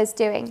level is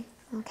doing.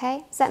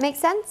 Okay, does that make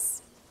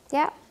sense?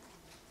 Yeah.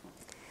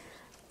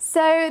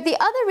 So the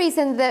other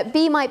reason that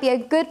B might be a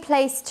good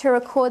place to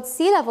record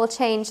sea level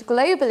change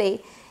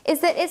globally is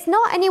that it's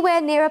not anywhere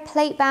near a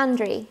plate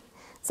boundary.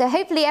 So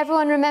hopefully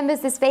everyone remembers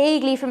this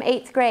vaguely from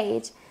 8th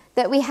grade,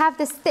 that we have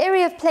this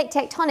theory of plate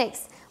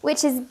tectonics,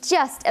 which is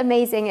just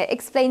amazing. It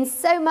explains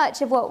so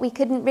much of what we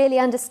couldn't really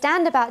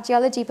understand about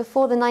geology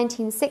before the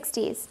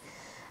 1960s.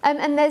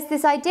 And there's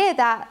this idea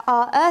that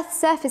our Earth's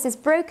surface is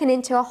broken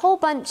into a whole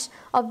bunch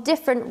of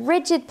different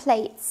rigid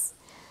plates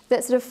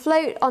that sort of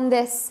float on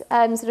this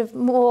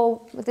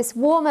this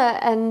warmer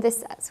and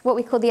this what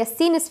we call the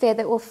asthenosphere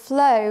that will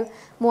flow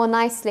more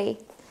nicely.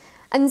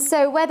 And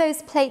so where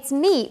those plates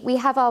meet, we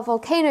have our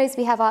volcanoes,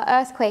 we have our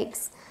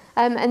earthquakes.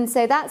 And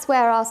so that's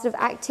where our sort of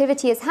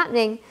activity is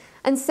happening.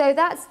 And so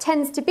that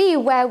tends to be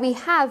where we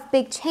have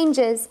big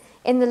changes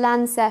in the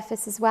land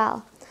surface as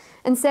well.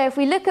 And so if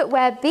we look at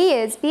where B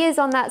is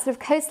on that sort of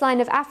coastline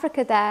of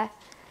Africa there,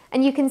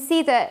 and you can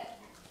see that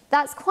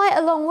that's quite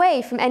a long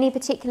way from any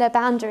particular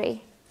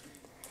boundary.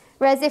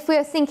 Whereas if we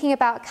were thinking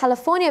about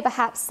California,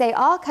 perhaps, say,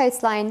 our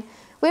coastline,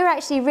 we're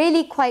actually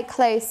really quite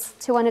close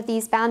to one of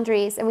these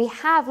boundaries, and we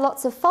have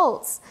lots of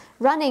faults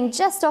running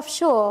just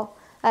offshore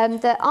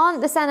that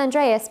aren't the San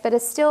Andreas, but are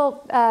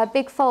still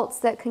big faults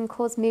that can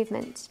cause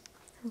movement.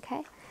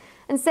 Okay?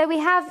 And so we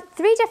have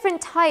 3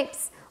 different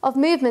types of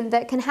movement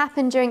that can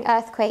happen during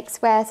earthquakes,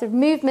 where sort of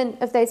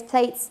movement of those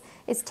plates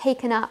is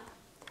taken up.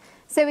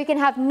 So we can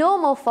have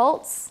normal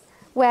faults,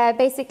 where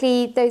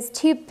basically those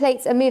 2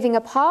 plates are moving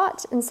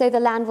apart, and so the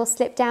land will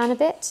slip down a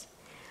bit.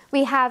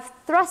 We have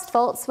thrust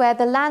faults, where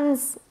the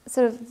land's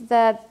sort of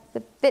the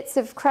bits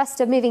of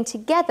crust are moving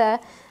together,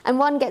 and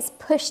one gets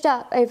pushed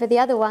up over the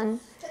other one.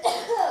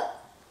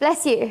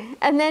 Bless you.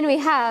 And then we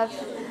have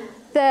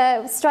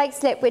the strike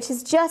slip, which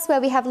is just where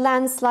we have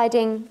land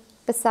sliding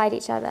beside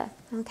each other.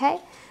 Okay?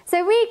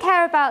 So we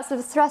care about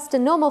sort of thrust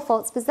and normal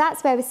faults because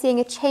that's where we're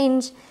seeing a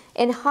change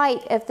in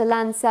height of the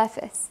land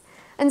surface.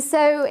 And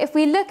so if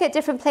we look at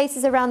different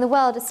places around the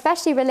world,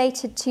 especially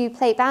related to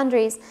plate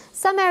boundaries,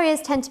 some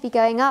areas tend to be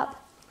going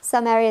up,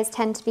 some areas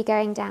tend to be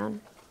going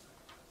down.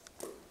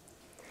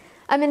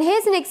 And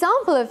here's an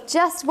example of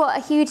just what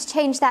a huge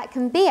change that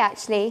can be,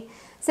 actually.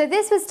 So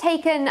this was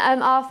taken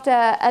after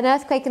an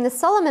earthquake in the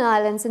Solomon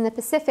Islands in the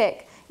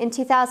Pacific in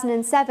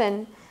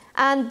 2007.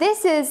 And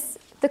this is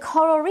the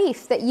coral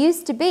reef that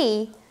used to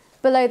be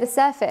below the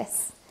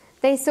surface.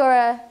 They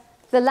saw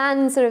the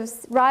land sort of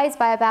rise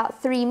by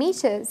about 3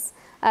 meters.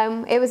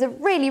 It was a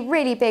really,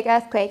 really big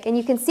earthquake. And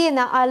you can see in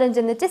that island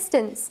in the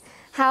distance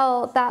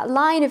how that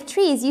line of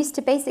trees used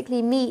to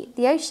basically meet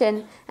the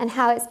ocean and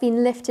how it's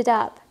been lifted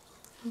up.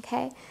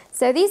 Okay?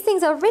 So these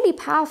things are really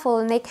powerful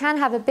and they can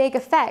have a big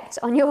effect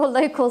on your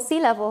local sea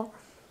level.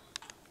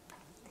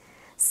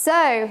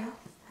 So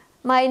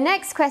my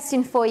next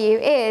question for you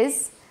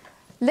is,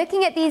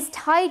 looking at these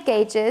tide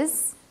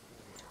gauges,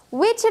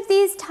 which of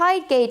these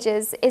tide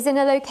gauges is in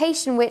a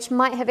location which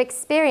might have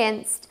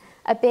experienced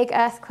a big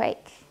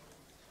earthquake?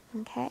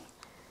 Okay?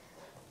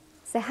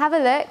 So have a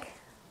look.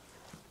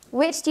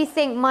 Which do you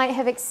think might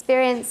have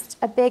experienced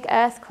a big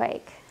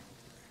earthquake?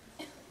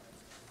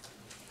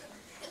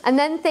 And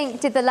then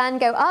think, did the land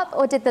go up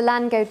or did the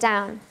land go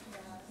down?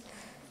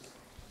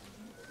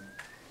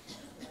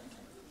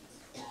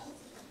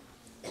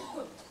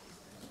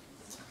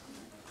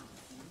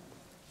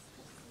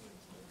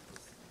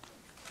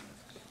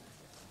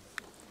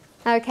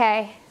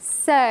 Okay,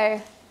 so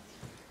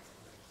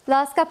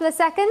last couple of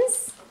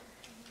seconds.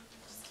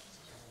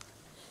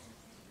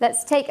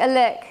 Let's take a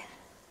look.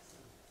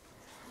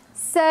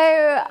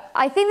 So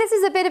I think this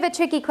is a bit of a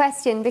tricky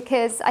question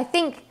because I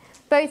think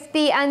both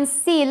B and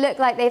C look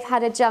like they've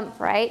had a jump,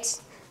 right?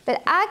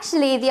 But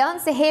actually, the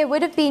answer here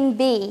would have been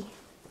B.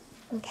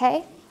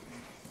 Okay?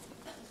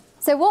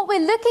 So what we're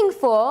looking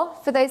for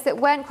those that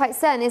weren't quite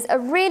certain, is a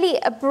really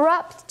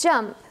abrupt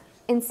jump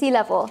in sea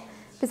level.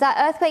 Because that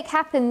earthquake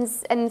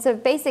happens and sort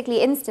of basically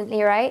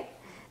instantly, right?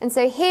 And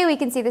so here we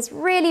can see this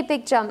really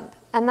big jump.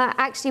 And that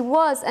actually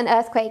was an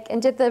earthquake.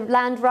 And did the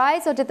land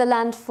rise or did the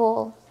land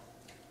fall?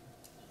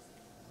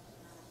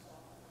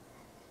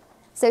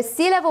 So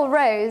sea level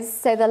rose,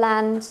 so the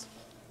land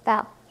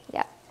fell.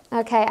 Yeah,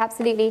 okay,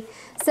 absolutely.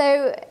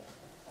 So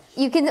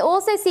you can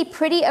also see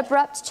pretty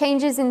abrupt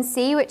changes in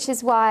sea, which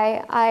is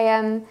why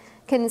I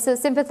can sort of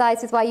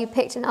sympathize with why you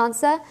picked an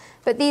answer.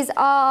 But these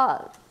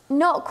are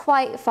not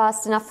quite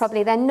fast enough,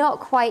 probably. They're not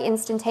quite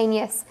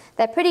instantaneous.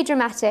 They're pretty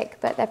dramatic,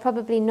 but they're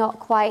probably not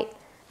quite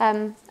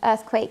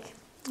earthquake.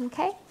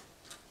 Okay?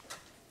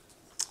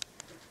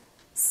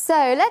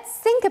 So let's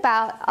think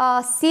about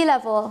our sea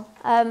level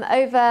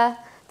over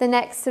the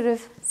next sort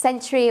of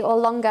century or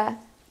longer.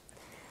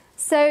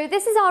 So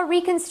this is our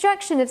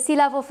reconstruction of sea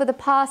level for the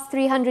past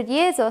 300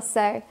 years or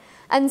so.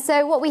 And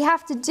so what we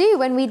have to do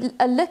when we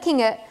are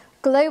looking at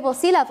global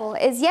sea level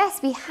is, yes,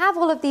 we have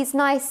all of these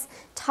nice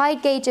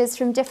tide gauges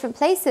from different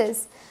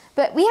places,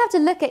 but we have to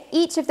look at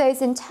each of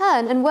those in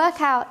turn and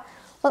work out,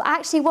 well,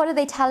 actually, what are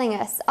they telling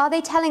us? Are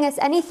they telling us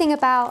anything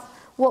about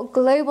what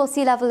global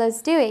sea level is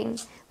doing?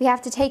 We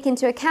have to take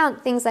into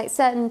account things like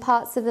certain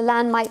parts of the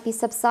land might be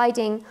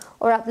subsiding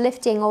or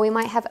uplifting, or we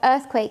might have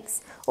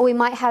earthquakes, or we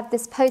might have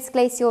this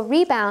post-glacial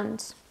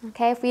rebound.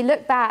 Okay, if we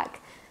look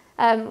back,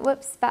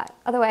 back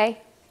other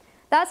way.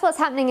 That's what's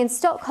happening in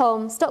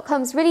Stockholm.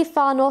 Stockholm's really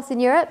far north in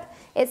Europe.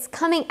 It's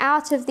coming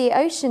out of the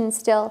ocean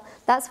still.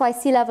 That's why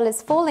sea level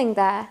is falling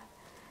there.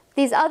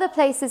 These other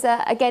places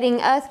are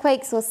getting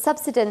earthquakes or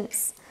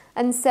subsidence.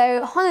 And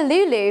so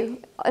Honolulu,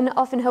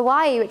 off in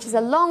Hawaii, which is a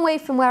long way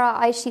from where our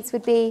ice sheets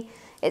would be,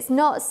 it's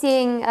not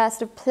seeing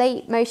sort of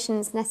plate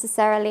motions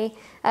necessarily.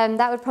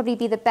 That would probably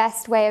be the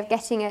best way of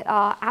getting at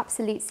our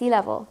absolute sea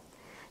level.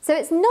 So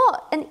it's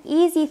not an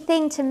easy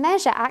thing to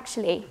measure,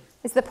 actually,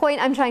 is the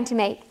point I'm trying to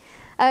make.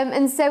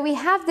 And so we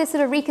have this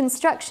sort of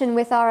reconstruction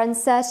with our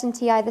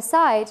uncertainty either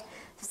side,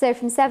 so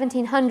from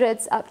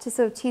 1700s up to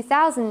sort of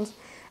 2000.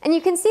 And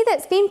you can see that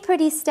it's been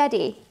pretty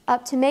steady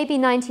up to maybe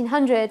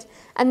 1900,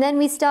 and then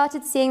we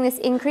started seeing this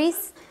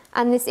increase,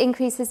 and this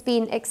increase has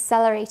been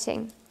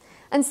accelerating.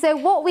 And so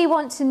what we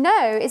want to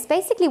know is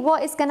basically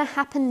what is going to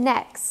happen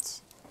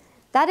next.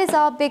 That is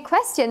our big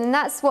question, and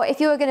that's what, if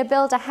you were going to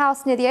build a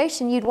house near the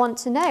ocean, you'd want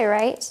to know,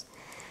 right?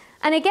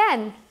 And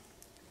again,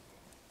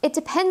 it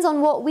depends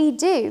on what we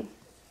do.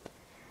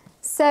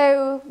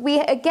 So we,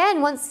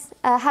 again,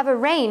 have a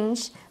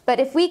range,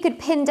 but if we could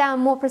pin down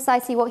more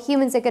precisely what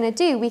humans are going to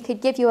do, we could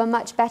give you a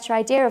much better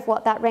idea of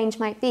what that range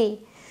might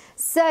be.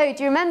 So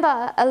do you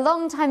remember a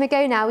long time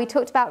ago now, we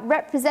talked about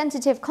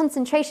representative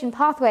concentration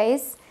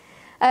pathways,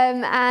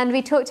 and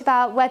we talked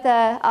about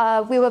whether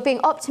we were being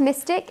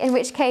optimistic, in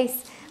which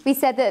case we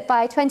said that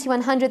by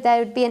 2100 there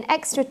would be an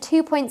extra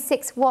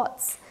 2.6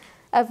 watts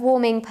of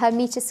warming per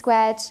meter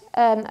squared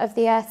of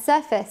the Earth's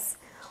surface.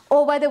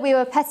 or whether we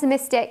were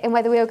pessimistic and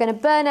whether we were going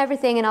to burn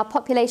everything and our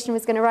population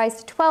was going to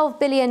rise to 12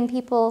 billion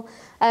people.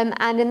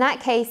 And in that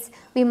case,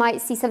 we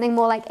might see something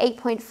more like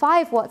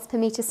 8.5 watts per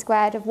meter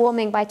squared of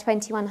warming by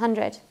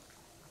 2100.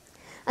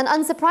 And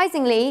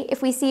unsurprisingly,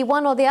 if we see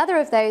one or the other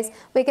of those,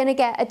 we're going to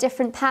get a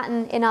different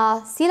pattern in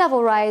our sea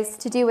level rise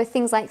to do with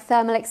things like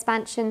thermal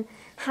expansion,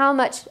 how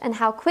much and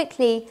how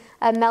quickly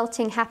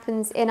melting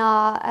happens in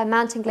our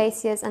mountain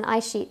glaciers and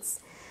ice sheets.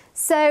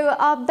 So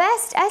our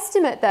best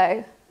estimate,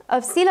 though,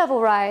 of sea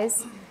level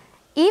rise,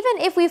 even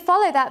if we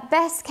follow that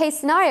best case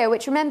scenario,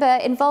 which remember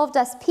involved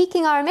us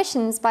peaking our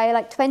emissions by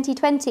like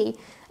 2020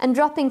 and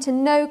dropping to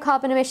no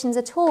carbon emissions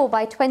at all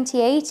by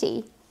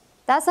 2080,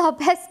 that's our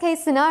best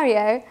case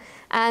scenario,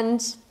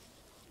 and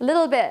a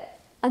little bit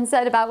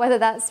uncertain about whether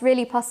that's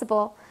really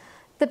possible.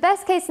 The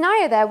best case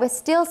scenario there, we're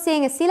still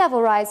seeing a sea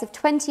level rise of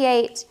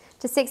 28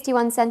 to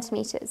 61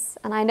 centimeters.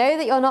 And I know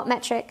that you're not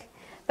metric,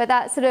 but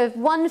that's sort of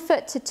 1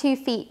 foot to 2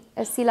 feet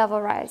of sea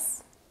level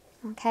rise.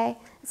 Okay,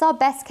 it's our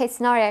best case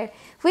scenario.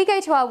 If we go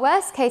to our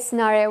worst case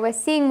scenario, we're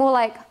seeing more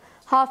like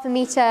 0.5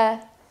 meter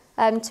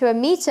to 1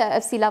 meter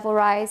of sea level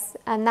rise,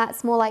 and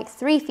that's more like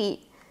 3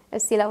 feet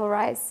of sea level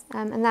rise.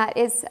 And that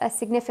is a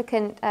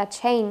significant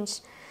change.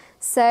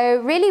 So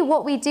really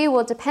what we do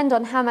will depend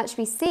on how much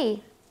we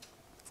see.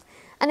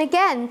 And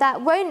again,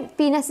 that won't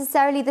be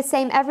necessarily the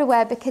same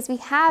everywhere because we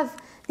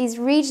have these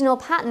regional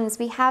patterns.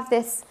 We have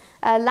this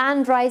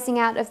land rising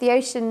out of the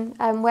ocean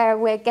where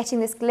we're getting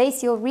this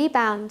glacial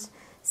rebound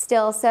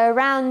still. So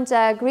around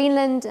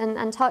Greenland and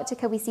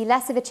Antarctica, we see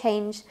less of a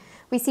change.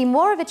 We see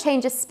more of a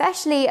change,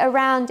 especially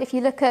around, if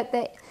you look at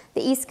the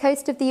east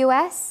coast of the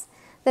US,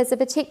 there's a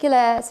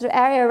particular sort of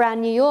area around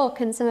New York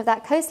and some of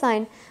that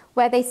coastline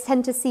where they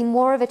tend to see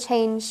more of a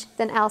change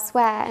than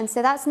elsewhere. And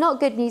so that's not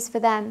good news for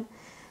them.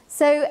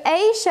 So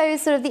A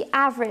shows sort of the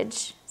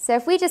average. So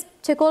if we just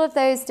took all of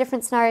those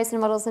different scenarios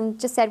and models and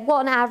just said,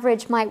 what on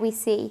average might we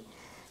see?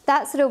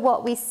 That's sort of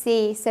what we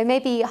see. So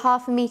maybe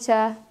 0.5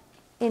 meter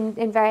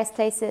in various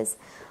places.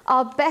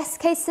 Our best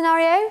case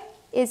scenario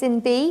is in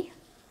B.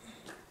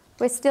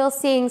 We're still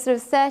seeing sort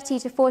of 30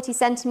 to 40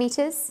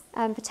 centimeters,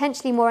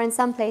 potentially more in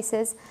some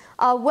places.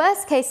 Our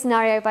worst case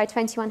scenario by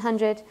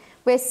 2100,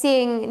 we're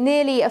seeing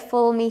nearly a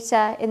full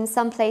meter in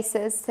some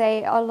places,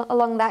 say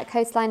along that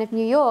coastline of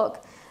New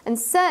York, and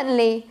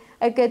certainly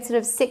a good sort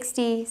of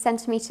 60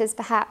 centimeters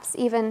perhaps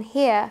even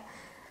here.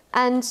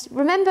 And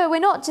remember,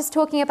 we're not just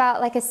talking about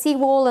like a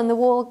seawall and the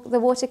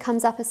water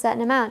comes up a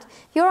certain amount.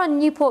 If you're on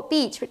Newport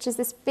Beach, which is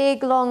this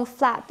big, long,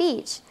 flat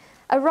beach,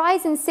 a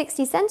rise in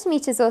 60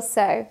 centimeters or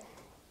so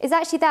is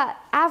actually that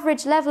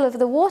average level of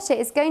the water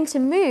is going to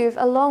move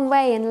a long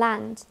way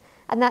inland.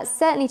 And that's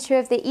certainly true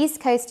of the east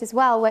coast as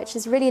well, which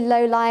is really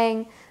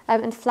low-lying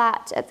and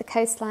flat at the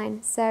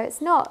coastline. So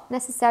it's not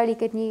necessarily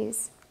good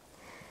news.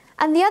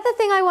 And the other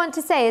thing I want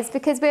to say is,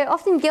 because we're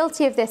often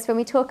guilty of this when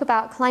we talk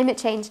about climate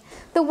change,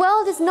 the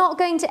world is not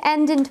going to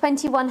end in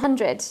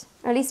 2100,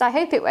 or at least I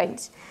hope it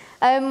won't.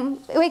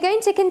 We're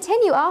going to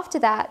continue after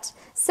that.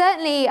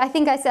 Certainly, I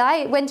think I said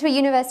I went to a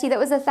university that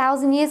was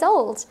 1,000 years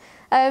old.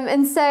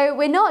 And so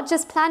we're not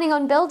just planning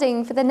on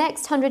building for the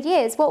next 100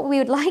 years. What we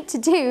would like to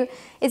do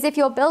is, if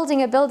you're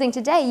building a building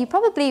today, you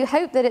probably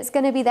hope that it's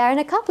going to be there in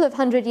a couple of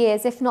 100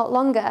 years, if not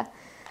longer.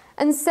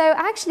 And so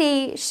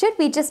actually, should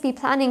we just be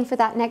planning for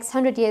that next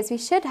 100 years? We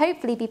should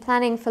hopefully be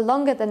planning for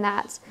longer than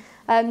that.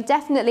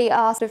 Definitely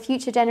our sort of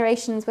future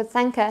generations would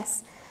thank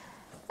us.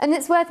 And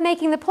it's worth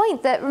making the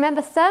point that,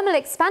 remember, thermal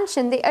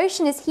expansion, the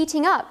ocean is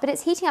heating up, but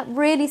it's heating up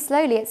really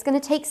slowly. It's going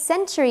to take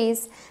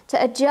centuries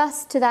to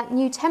adjust to that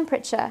new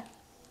temperature.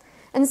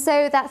 And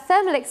so that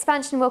thermal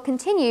expansion will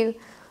continue.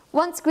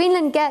 Once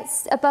Greenland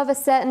gets above a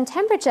certain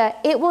temperature,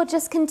 it will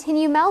just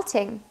continue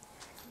melting.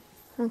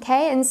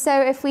 Okay, and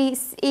so if we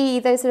see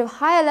those sort of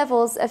higher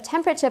levels of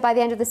temperature by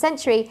the end of the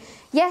century,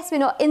 yes, we're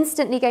not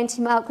instantly going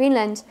to melt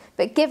Greenland,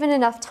 but given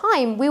enough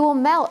time, we will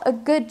melt a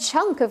good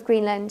chunk of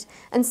Greenland.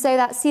 And so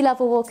that sea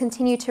level will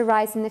continue to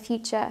rise in the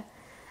future,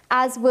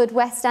 as would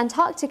West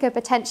Antarctica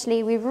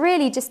potentially. We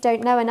really just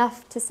don't know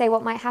enough to say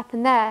what might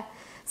happen there.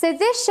 So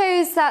this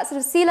shows that sort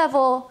of sea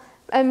level,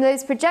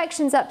 those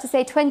projections up to,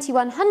 say,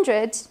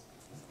 2100.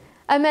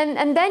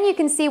 And then you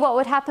can see what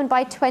would happen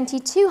by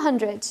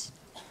 2200.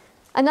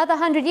 Another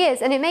 100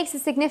 years, and it makes a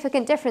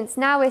significant difference.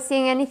 Now we're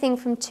seeing anything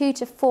from 2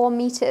 to 4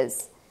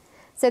 meters.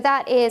 So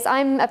that is,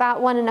 I'm about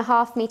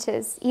 1.5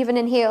 meters, even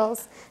in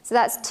heels. So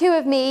that's 2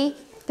 of me,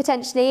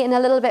 potentially, and a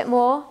little bit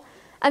more.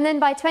 And then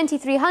by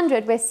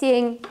 2300, we're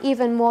seeing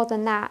even more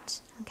than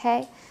that,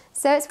 okay?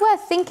 So it's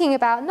worth thinking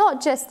about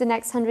not just the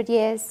next 100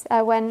 years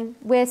when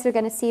we're sort of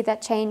going to see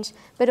that change,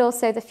 but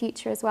also the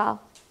future as well.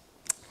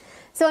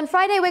 So on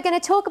Friday, we're going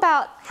to talk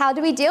about how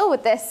do we deal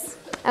with this,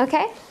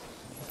 okay?